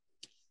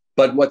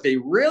 But what they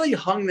really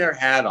hung their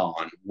hat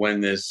on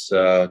when this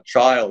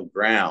child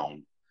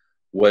drowned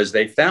was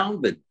they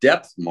found the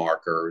depth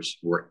markers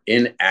were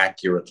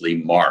inaccurately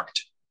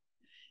marked.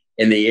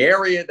 In the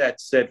area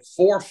that said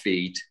 4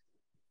 feet,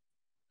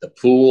 the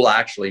pool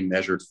actually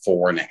measured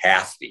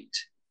 4.5 feet.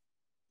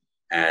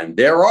 And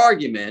their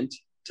argument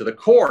to the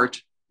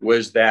court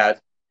was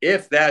that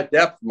if that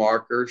depth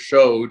marker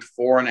showed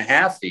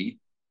 4.5 feet,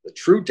 the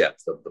true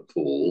depth of the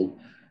pool,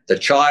 the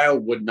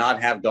child would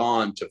not have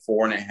gone to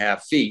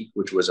 4.5 feet,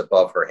 which was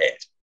above her head.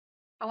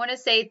 I want to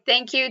say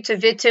thank you to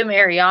Vito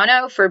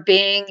Mariano for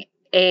being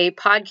a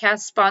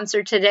podcast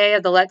sponsor today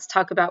of the Let's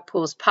Talk About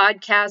Pools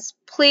podcast.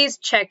 Please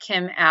check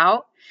him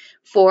out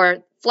for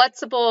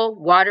flexible,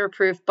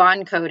 waterproof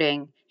bond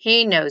coating.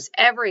 He knows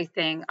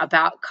everything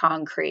about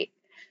concrete.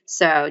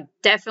 So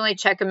definitely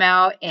check him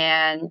out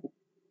and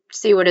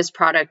see what his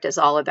product is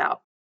all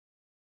about.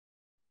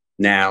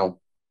 Now,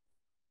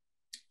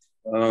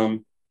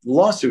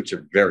 lawsuits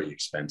are very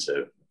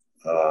expensive.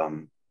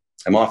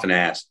 I'm often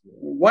asked,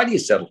 why do you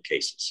settle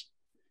cases?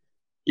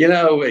 You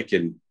know, it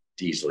can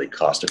easily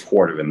cost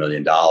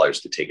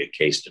 $250,000 to take a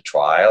case to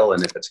trial.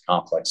 And if it's a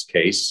complex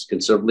case,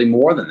 considerably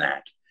more than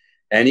that.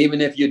 And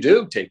even if you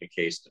do take a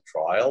case to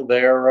trial,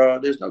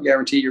 there's no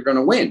guarantee you're going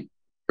to win,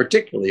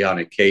 particularly on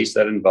a case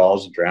that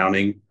involves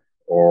drowning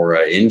or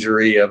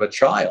injury of a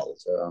child.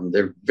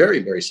 They're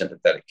very, very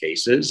sympathetic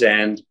cases.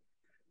 And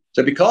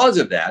so because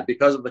of that,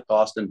 because of the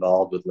cost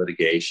involved with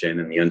litigation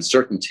and the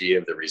uncertainty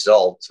of the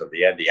results of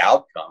the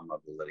outcome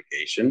of the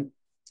litigation,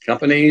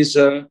 companies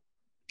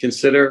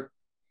consider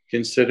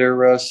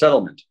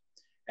settlement.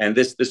 And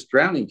this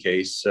drowning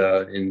case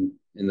in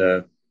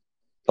the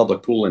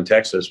public pool in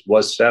Texas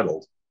was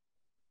settled.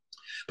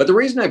 But the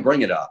reason I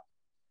bring it up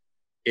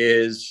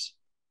is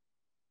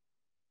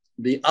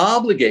the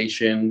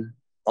obligation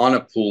on a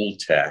pool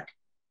tech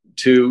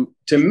to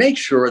make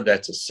sure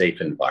that's a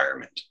safe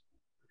environment.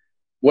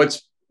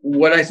 What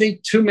I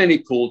think too many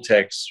pool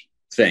techs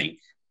think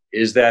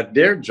is that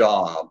their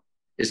job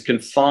is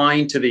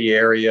confined to the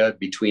area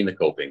between the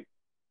coping,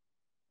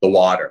 the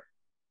water.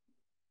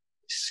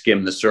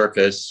 Skim the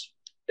surface,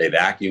 they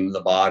vacuum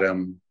the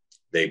bottom,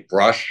 they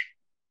brush,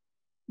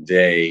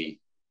 they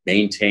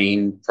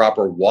maintain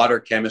proper water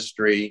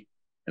chemistry,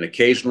 and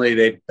occasionally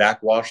they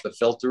backwash the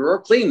filter or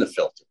clean the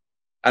filter.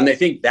 And they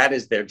think that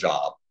is their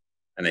job.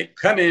 And they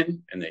come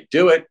in and they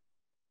do it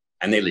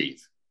and they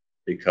leave.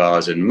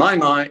 Because in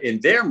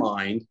their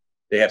mind,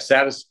 they have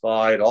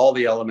satisfied all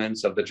the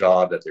elements of the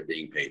job that they're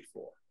being paid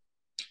for.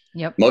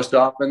 Yep. Most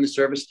often, the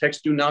service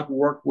techs do not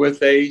work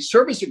with a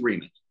service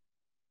agreement.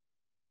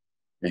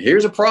 And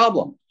here's a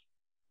problem.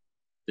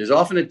 There's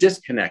often a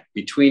disconnect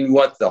between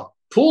what the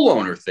pool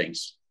owner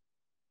thinks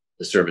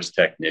the service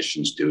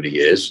technician's duty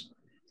is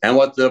and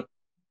what the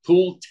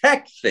pool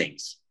tech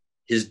thinks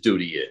his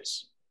duty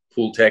is.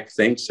 Pool tech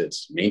thinks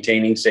it's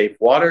maintaining safe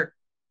water.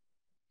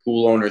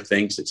 Pool owner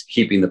thinks it's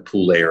keeping the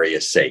pool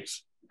area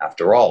safe.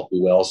 After all,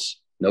 who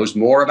else knows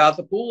more about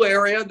the pool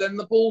area than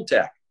the pool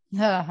tech?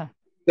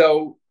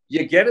 So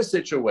you get a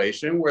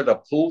situation where the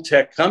pool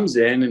tech comes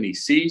in and he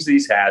sees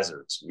these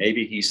hazards.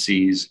 Maybe he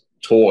sees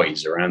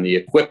toys around the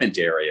equipment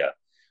area.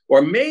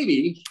 Or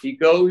maybe he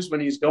goes, when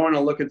he's going to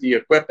look at the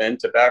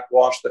equipment to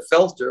backwash the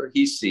filter,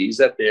 he sees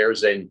that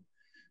there's an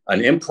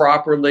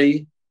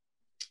improperly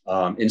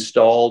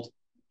installed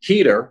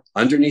heater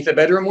underneath a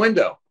bedroom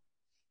window.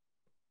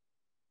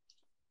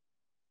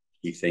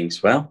 He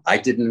thinks, well, I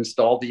didn't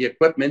install the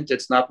equipment.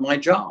 It's not my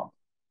job.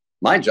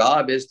 My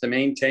job is to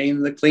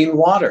maintain the clean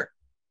water.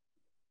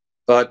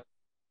 But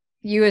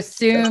you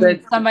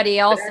assume somebody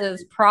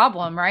else's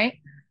problem, right?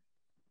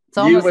 It's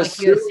almost like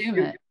you assume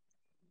it.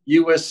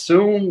 You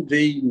assume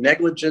the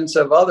negligence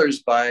of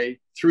others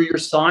through your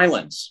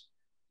silence.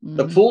 Mm-hmm.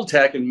 The pool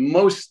tech in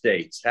most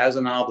states has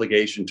an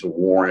obligation to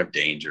warn of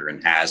danger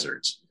and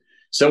hazards.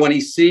 So when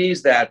he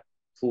sees that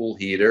pool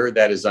heater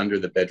that is under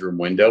the bedroom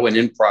window and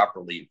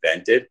improperly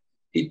vented,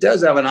 he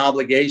does have an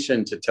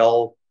obligation to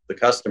tell the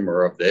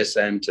customer of this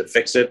and to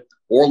fix it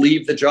or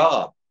leave the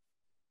job.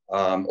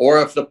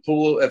 Or if the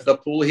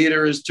pool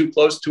heater is too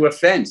close to a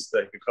fence,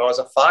 that could cause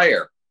a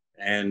fire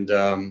and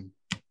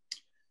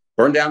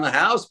burn down the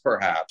house,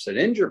 perhaps, and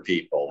injure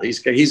people.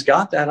 He's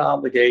got that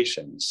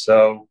obligation.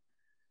 So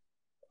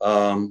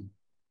I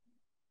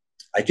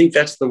think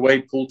that's the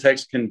way pool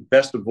techs can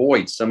best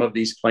avoid some of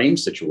these claim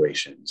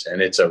situations.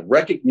 And it's a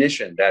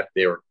recognition that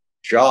their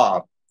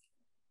job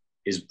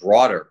is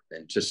broader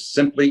than just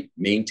simply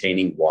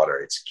maintaining water.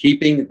 It's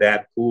keeping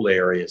that pool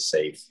area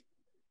safe.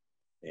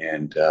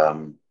 And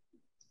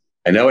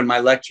I know in my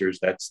lectures,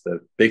 that's the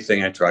big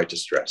thing I try to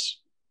stress.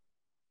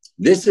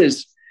 This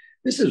is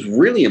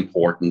really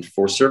important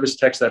for service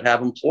techs that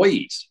have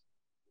employees.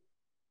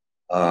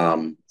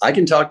 I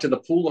can talk to the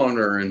pool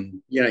owner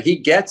and, he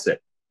gets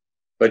it,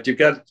 but you've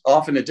got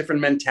often a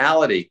different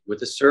mentality with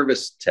the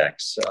service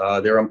techs,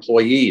 their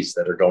employees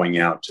that are going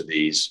out to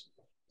these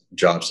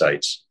job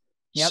sites.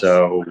 Yep.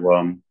 So,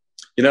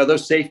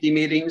 those safety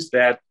meetings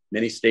that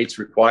many states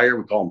require,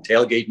 we call them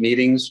tailgate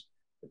meetings,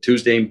 a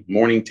Tuesday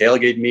morning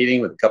tailgate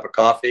meeting with a cup of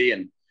coffee.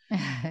 And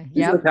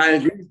these are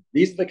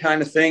the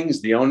kind of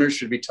things the owners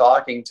should be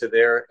talking to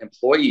their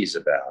employees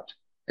about.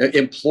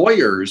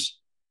 Employers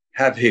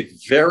have a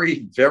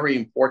very, very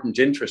important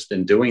interest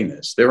in doing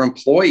this. Their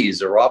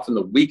employees are often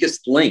the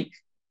weakest link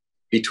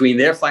between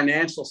their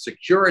financial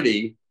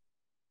security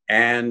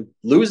and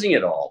losing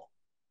it all.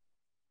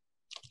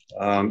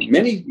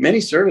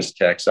 Many service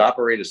techs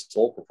operate as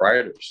sole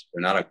proprietors.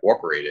 They're not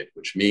incorporated,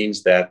 which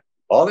means that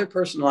all their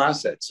personal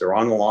assets are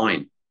on the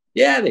line.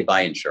 Yeah, they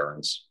buy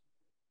insurance.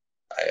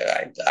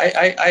 I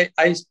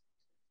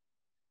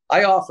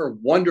offer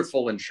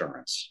wonderful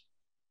insurance,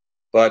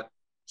 but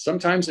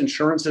sometimes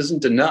insurance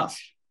isn't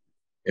enough.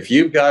 If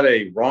you've got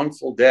a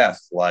wrongful death,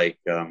 like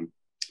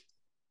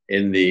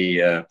in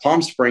the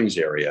Palm Springs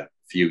area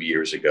a few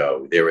years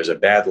ago, there was a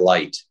bad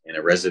light in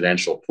a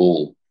residential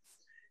pool.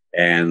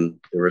 And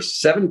there were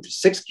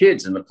 6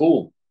 kids in the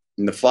pool.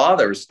 And the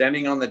father was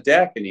standing on the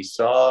deck and he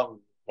saw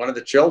one of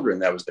the children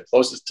that was the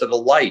closest to the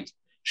light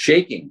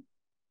shaking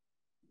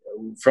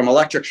from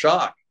electric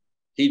shock.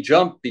 He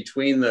jumped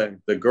between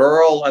the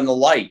girl and the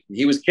light and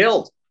he was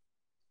killed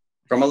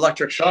from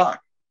electric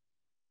shock.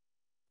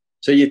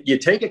 So you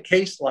take a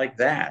case like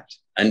that,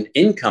 an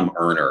income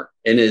earner,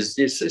 and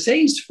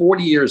say he's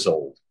 40 years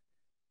old.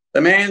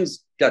 The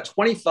man's got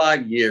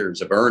 25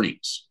 years of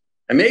earnings.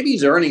 And maybe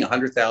he's earning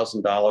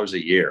 $100,000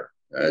 a year.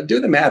 Do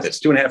the math. It's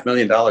 $2.5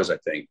 million, I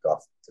think,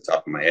 off the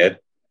top of my head.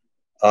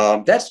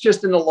 That's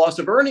just in the loss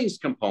of earnings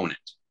component.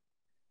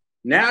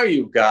 Now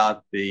you've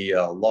got the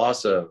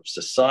loss of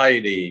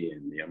society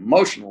and the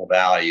emotional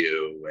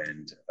value.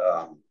 And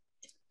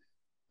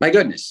my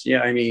goodness,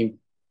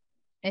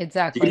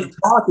 exactly. You're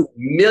talking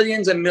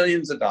millions and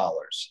millions of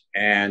dollars.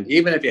 And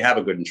even if you have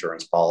a good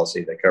insurance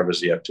policy that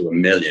covers you up to $1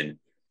 million,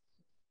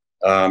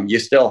 you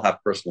still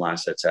have personal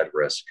assets at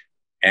risk.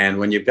 And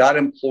when you've got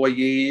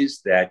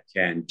employees that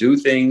can do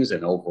things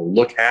and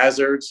overlook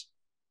hazards,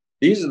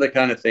 these are the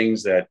kind of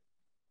things that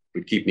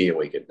would keep me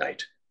awake at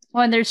night.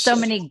 Well, and there's so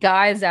many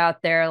guys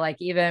out there, like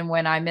even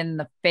when I'm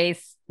in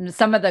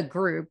some of the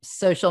groups,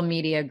 social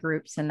media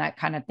groups and that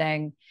kind of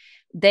thing,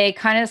 they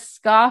kind of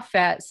scoff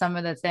at some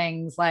of the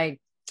things like,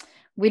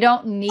 we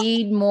don't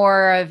need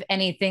more of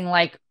anything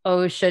like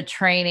OSHA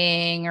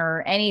training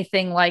or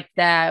anything like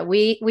that.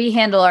 We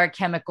handle our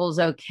chemicals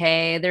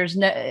okay.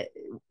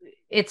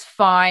 It's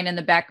fine in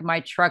the back of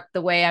my truck,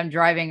 the way I'm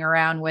driving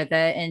around with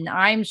it. And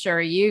I'm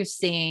sure you've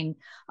seen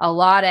a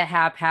lot of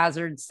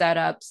haphazard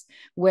setups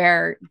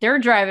where they're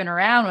driving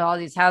around with all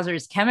these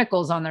hazardous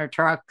chemicals on their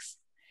trucks.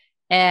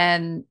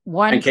 And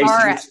one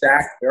car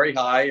stacked very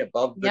high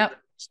above the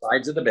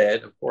sides of the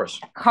bed, of course.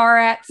 Car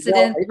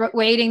accident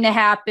waiting to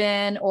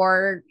happen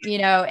or,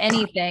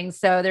 anything.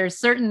 So there's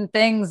certain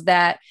things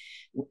that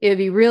it'd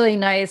be really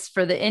nice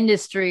for the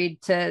industry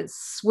to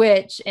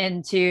switch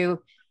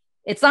into.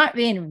 It's not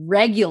being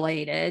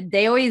regulated.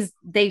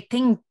 They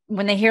think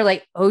when they hear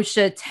like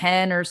OSHA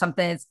 10 or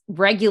something, it's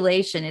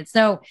regulation.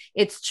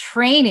 It's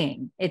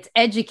training, it's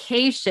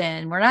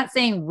education. We're not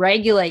saying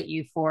regulate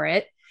you for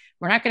it.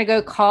 We're not going to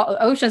go call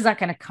OSHA's not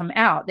going to come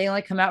out. They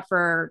only come out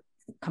for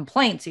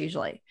complaints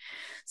usually.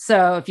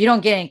 So if you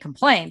don't get any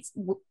complaints,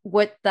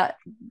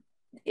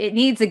 it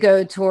needs to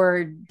go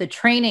toward the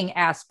training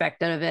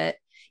aspect of it,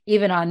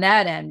 even on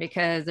that end,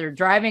 because they're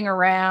driving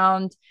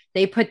around.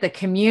 They put the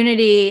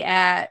community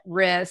at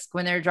risk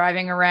when they're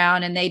driving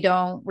around and they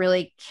don't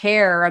really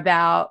care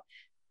about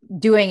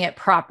doing it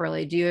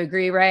properly. Do you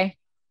agree, Ray?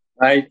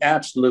 I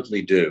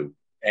absolutely do.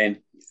 And,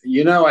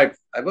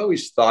 I've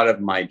always thought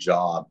of my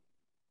job.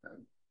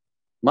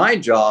 My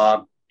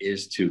job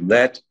is to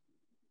let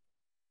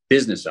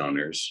business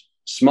owners,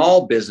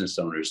 small business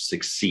owners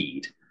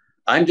succeed.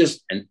 I'm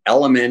just an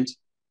element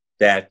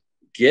that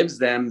gives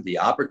them the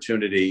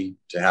opportunity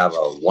to have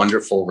a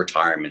wonderful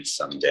retirement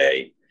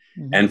someday.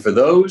 Mm-hmm. And for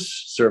those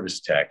service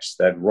techs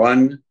that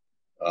run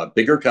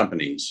bigger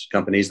companies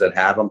that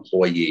have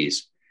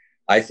employees,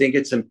 I think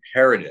it's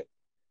imperative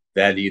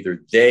that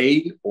either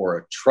they or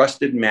a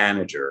trusted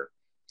manager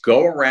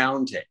go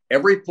around to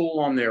every pool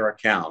on their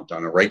account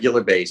on a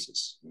regular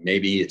basis.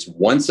 Maybe it's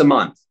once a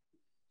month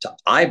to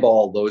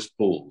eyeball those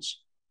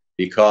pools,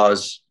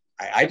 because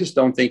I just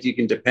don't think you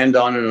can depend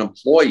on an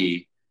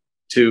employee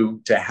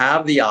to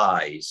have the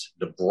eyes,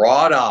 the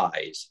broad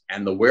eyes,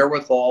 and the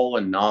wherewithal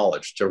and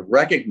knowledge to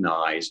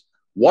recognize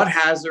what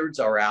hazards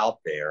are out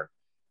there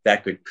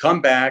that could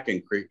come back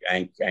and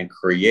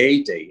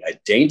create a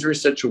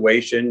dangerous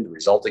situation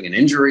resulting in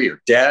injury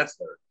or death,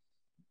 or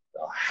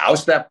a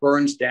house that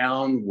burns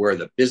down where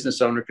the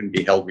business owner can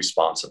be held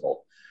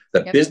responsible.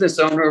 The business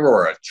owner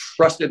or a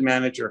trusted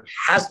manager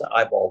has to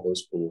eyeball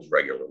those pools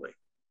regularly.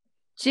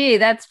 Gee,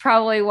 that's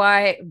probably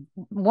why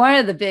one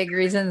of the big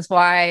reasons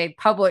why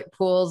public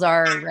pools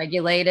are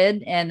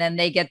regulated, and then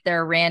they get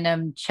their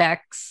random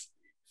checks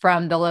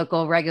from the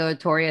local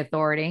regulatory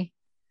authority,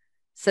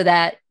 so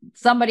that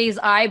somebody's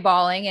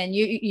eyeballing, and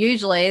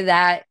usually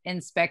that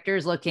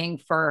inspector's looking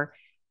for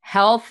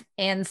health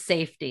and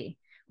safety,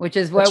 which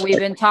is what we've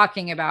been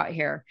talking about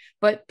here.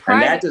 But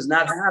and that does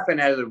not happen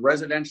at a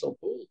residential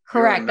pool.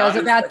 Correct. I was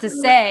about to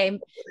say,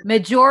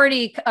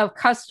 majority of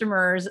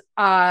customers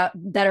that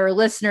our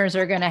listeners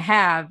are going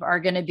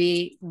to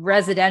be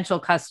residential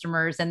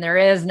customers, and there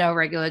is no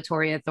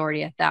regulatory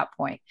authority at that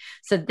point.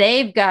 So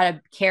they've got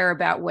to care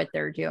about what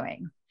they're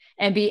doing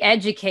and be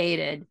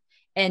educated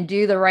and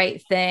do the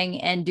right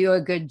thing and do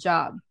a good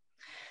job.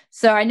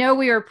 So I know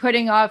we were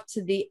putting off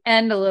to the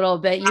end a little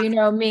bit. You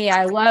know me,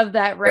 I love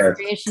that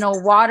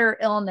recreational water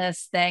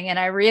illness thing. And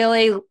I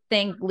really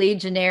think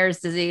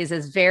Legionnaire's disease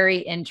is very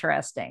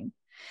interesting.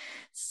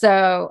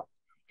 So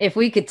if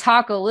we could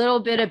talk a little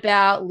bit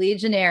about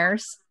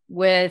Legionnaire's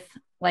with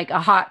like a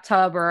hot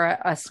tub or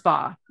a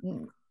spa,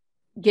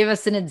 give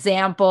us an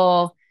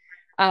example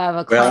of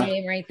a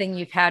claim or anything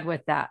you've had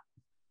with that.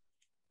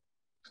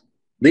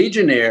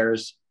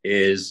 Legionnaire's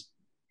is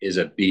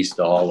a beast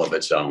all of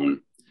its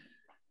own.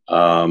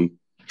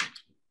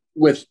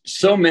 With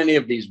so many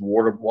of these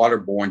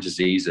waterborne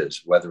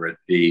diseases, whether it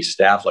be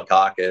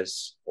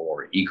Staphylococcus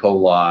or E.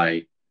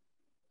 coli,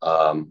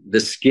 the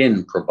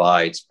skin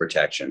provides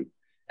protection.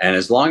 And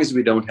as long as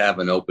we don't have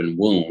an open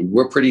wound,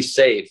 we're pretty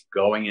safe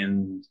going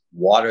in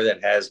water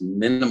that has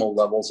minimal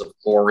levels of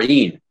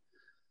chlorine.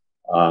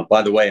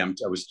 By the way,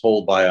 I was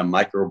told by a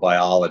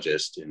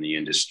microbiologist in the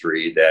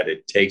industry that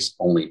it takes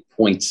only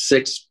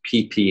 0.6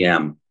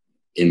 ppm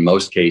in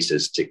most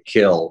cases to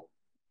kill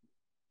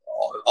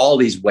all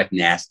these wet,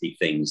 nasty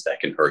things that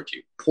can hurt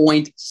you.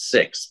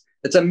 0.6.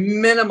 It's a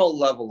minimal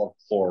level of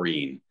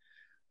chlorine,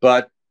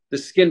 but the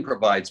skin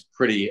provides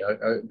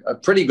a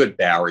pretty good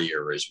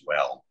barrier as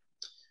well.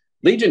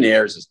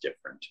 Legionnaire's is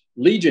different.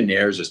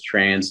 Legionnaire's is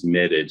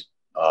transmitted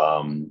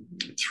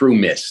through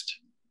mist,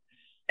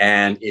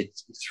 and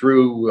it's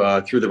through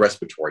the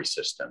respiratory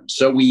system.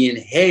 So we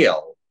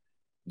inhale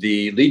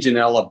the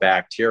Legionella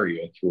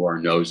bacteria through our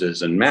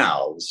noses and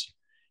mouths,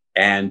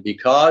 and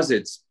because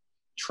it's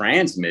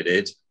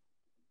transmitted,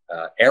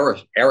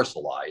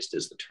 aerosolized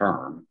is the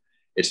term.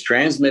 It's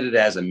transmitted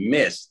as a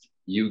mist.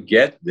 You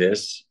get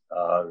this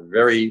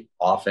very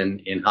often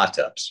in hot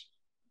tubs.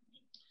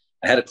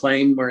 I had a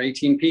claim where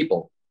 18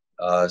 people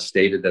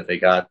stated that they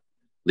got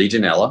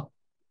Legionella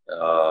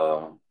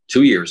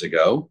 2 years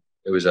ago.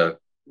 It was a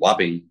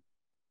whopping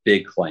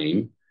big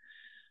claim.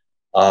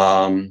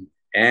 And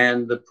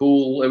the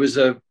pool,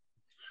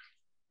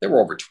 there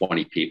were over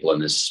 20 people in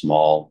this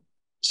small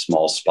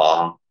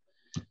spa.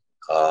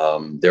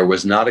 There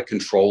was not a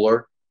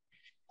controller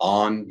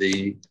on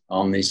the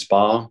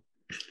spa.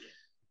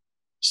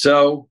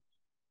 So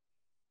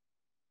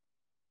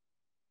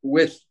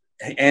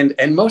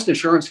and most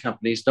insurance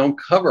companies don't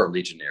cover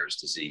Legionnaire's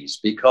disease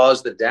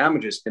because the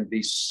damages can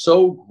be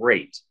so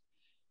great.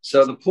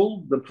 So the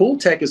pool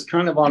tech is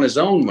kind of on his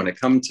own when it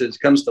comes to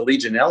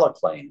Legionella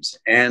claims.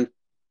 And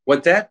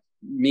what that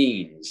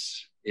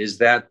means is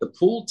that the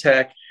pool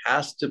tech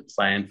has to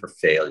plan for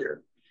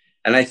failure.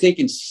 And I think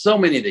in so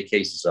many of the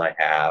cases I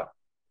have,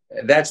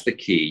 that's the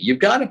key. You've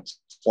got to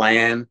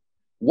plan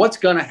what's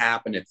going to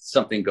happen if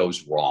something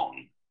goes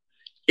wrong.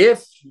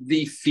 If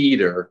the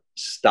feeder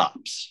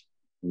stops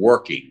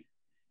working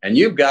and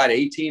you've got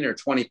 18 or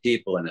 20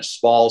 people in a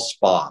small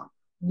spa,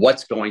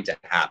 what's going to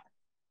happen?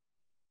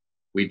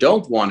 We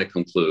don't want to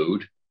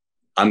conclude,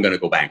 I'm going to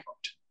go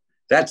bankrupt.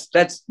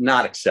 That's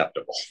not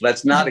acceptable.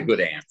 That's not a good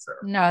answer.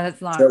 No,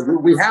 that's not. So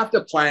we have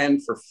to plan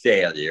for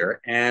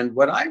failure. And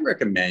what I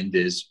recommend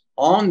is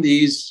on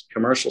these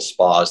commercial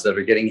spas that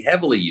are getting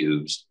heavily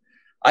used,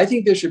 I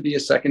think there should be a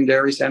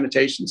secondary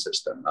sanitation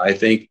system. I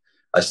think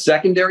a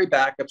secondary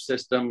backup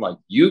system like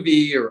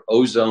UV or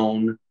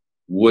ozone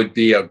would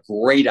be a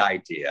great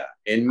idea.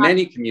 In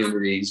many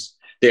communities,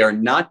 they are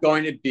not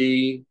going to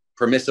be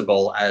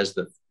permissible as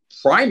the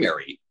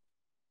primary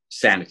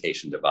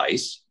sanitation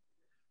device,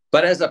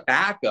 but as a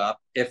backup,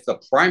 if the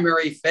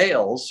primary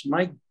fails,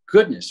 my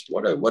goodness,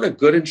 what a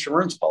good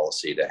insurance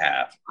policy to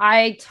have.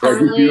 I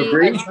totally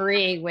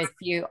agree with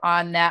you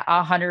on that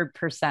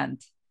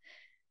 100%.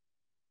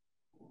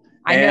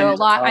 I know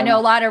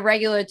a lot of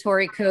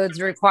regulatory codes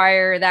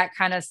require that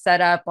kind of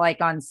setup,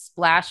 like on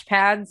splash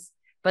pads,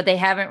 but they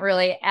haven't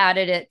really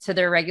added it to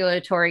their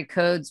regulatory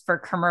codes for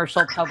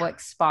commercial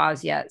public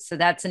spas yet. So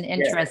that's an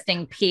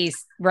interesting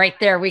piece right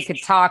there. We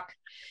could talk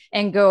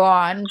and go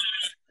on.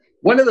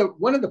 One of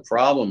the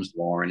problems,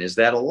 Lauren, is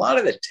that a lot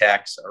of the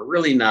techs are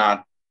really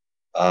not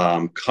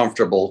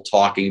comfortable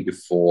talking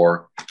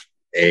before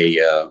a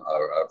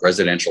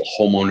residential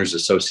homeowners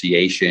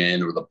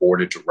association or the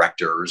board of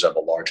directors of a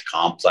large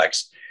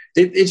complex.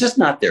 It's just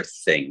not their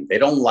thing. They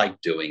don't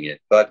like doing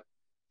it. But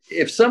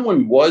if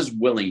someone was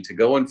willing to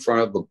go in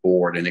front of the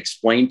board and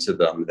explain to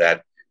them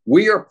that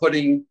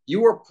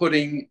you are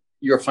putting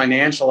your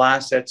financial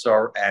assets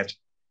are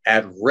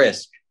at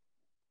risk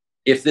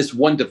if this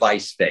one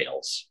device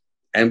fails.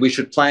 And we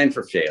should plan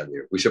for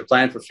failure. We should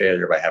plan for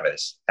failure by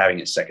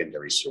having a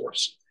secondary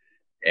source.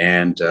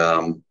 And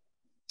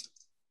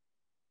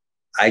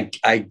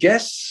I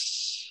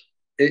guess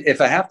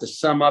if I have to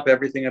sum up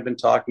everything I've been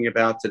talking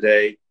about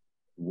today,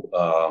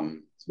 how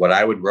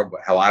I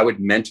would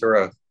mentor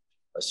a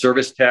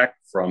service tech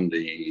from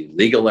the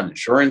legal and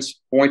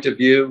insurance point of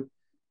view,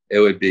 it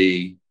would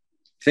be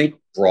think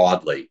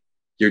broadly.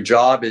 Your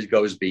job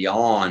goes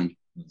beyond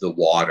the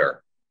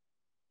water.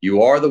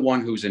 You are the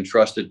one who's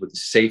entrusted with the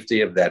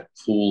safety of that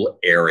pool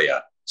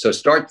area. So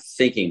start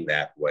thinking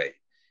that way.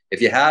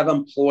 If you have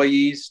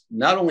employees,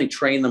 not only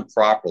train them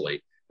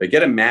properly, but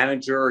get a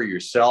manager or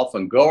yourself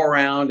and go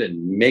around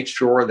and make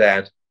sure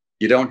that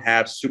you don't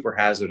have super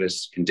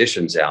hazardous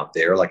conditions out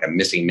there, like a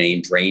missing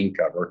main drain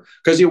cover,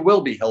 because you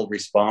will be held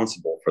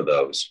responsible for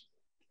those.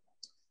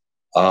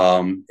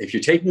 If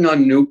you're taking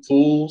on new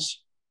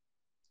pools,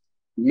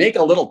 make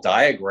a little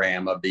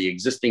diagram of the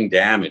existing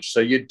damage so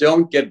you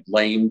don't get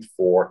blamed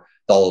for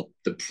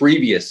the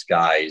previous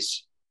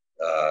guy's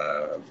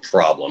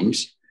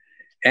problems.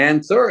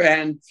 And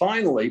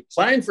finally,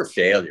 plan for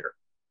failure.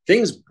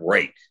 Things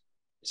break.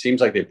 It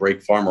seems like they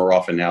break far more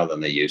often now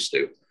than they used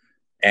to.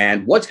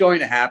 And what's going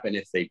to happen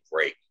if they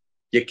break?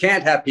 You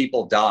can't have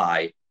people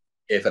die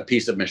if a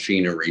piece of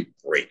machinery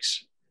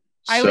breaks.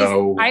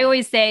 I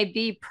always say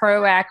be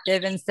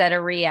proactive instead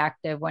of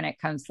reactive when it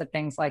comes to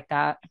things like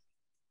that.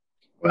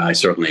 Well, I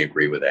certainly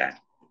agree with that.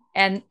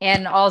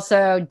 And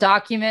also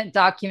document.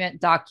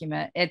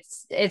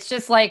 It's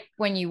just like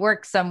when you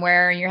work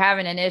somewhere and you're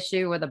having an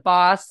issue with a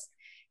boss,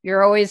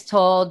 you're always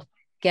told,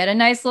 get a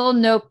nice little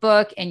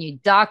notebook and you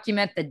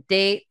document the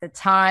date, the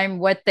time,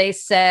 what they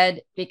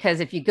said, because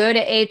if you go to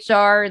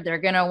HR, they're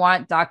going to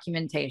want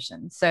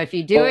documentation. So if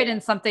you do it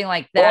in something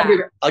like that.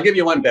 I'll give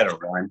you one better,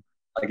 Lauren.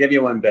 I'll give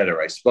you one better.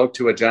 I spoke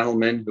to a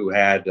gentleman who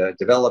had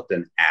developed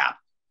an app.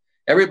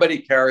 Everybody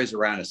carries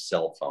around a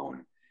cell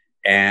phone.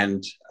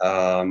 And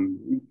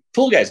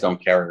pool guys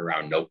don't carry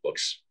around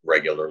notebooks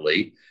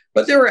regularly.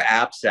 But there are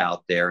apps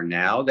out there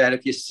now that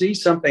if you see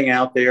something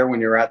out there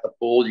when you're at the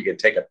pool, you can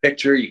take a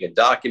picture, you can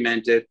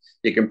document it,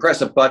 you can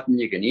press a button,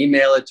 you can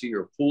email it to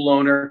your pool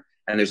owner,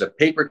 and there's a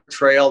paper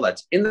trail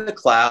that's in the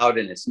cloud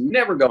and it's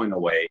never going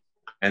away.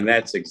 And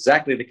that's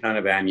exactly the kind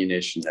of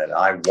ammunition that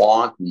I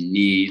want and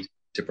need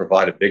to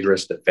provide a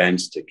vigorous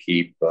defense to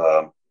keep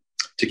a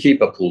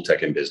pool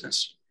tech in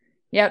business.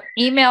 Yep.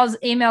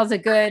 Email's a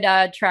good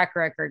track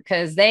record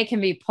because they can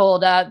be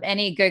pulled up.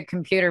 Any good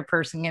computer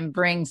person can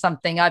bring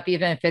something up,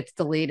 even if it's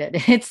deleted.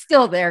 It's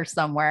still there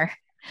somewhere.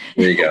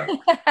 There you go.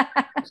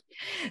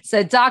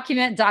 So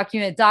document,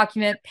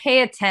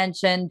 pay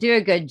attention, do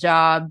a good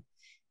job,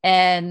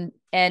 and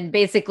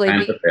basically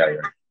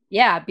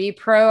be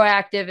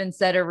proactive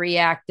instead of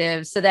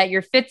reactive so that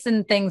you're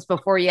fixing things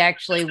before you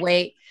actually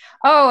wait.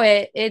 Oh,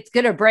 it's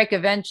going to break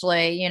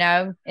eventually. You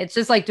know, it's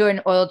just like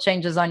doing oil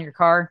changes on your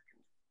car.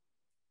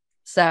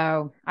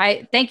 So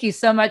I thank you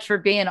so much for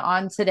being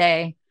on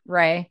today,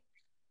 Ray.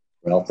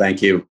 Well,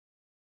 thank you.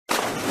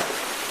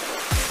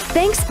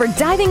 Thanks for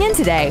diving in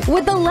today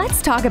with the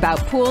Let's Talk About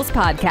Pools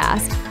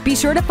podcast. Be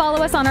sure to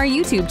follow us on our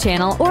YouTube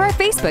channel or our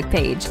Facebook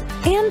page.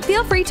 And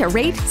feel free to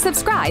rate,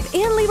 subscribe,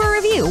 and leave a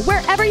review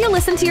wherever you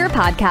listen to your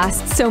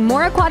podcasts so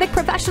more aquatic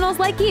professionals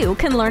like you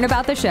can learn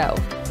about the show.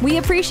 We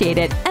appreciate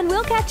it, and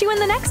we'll catch you in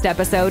the next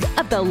episode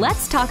of the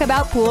Let's Talk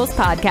About Pools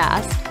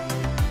podcast.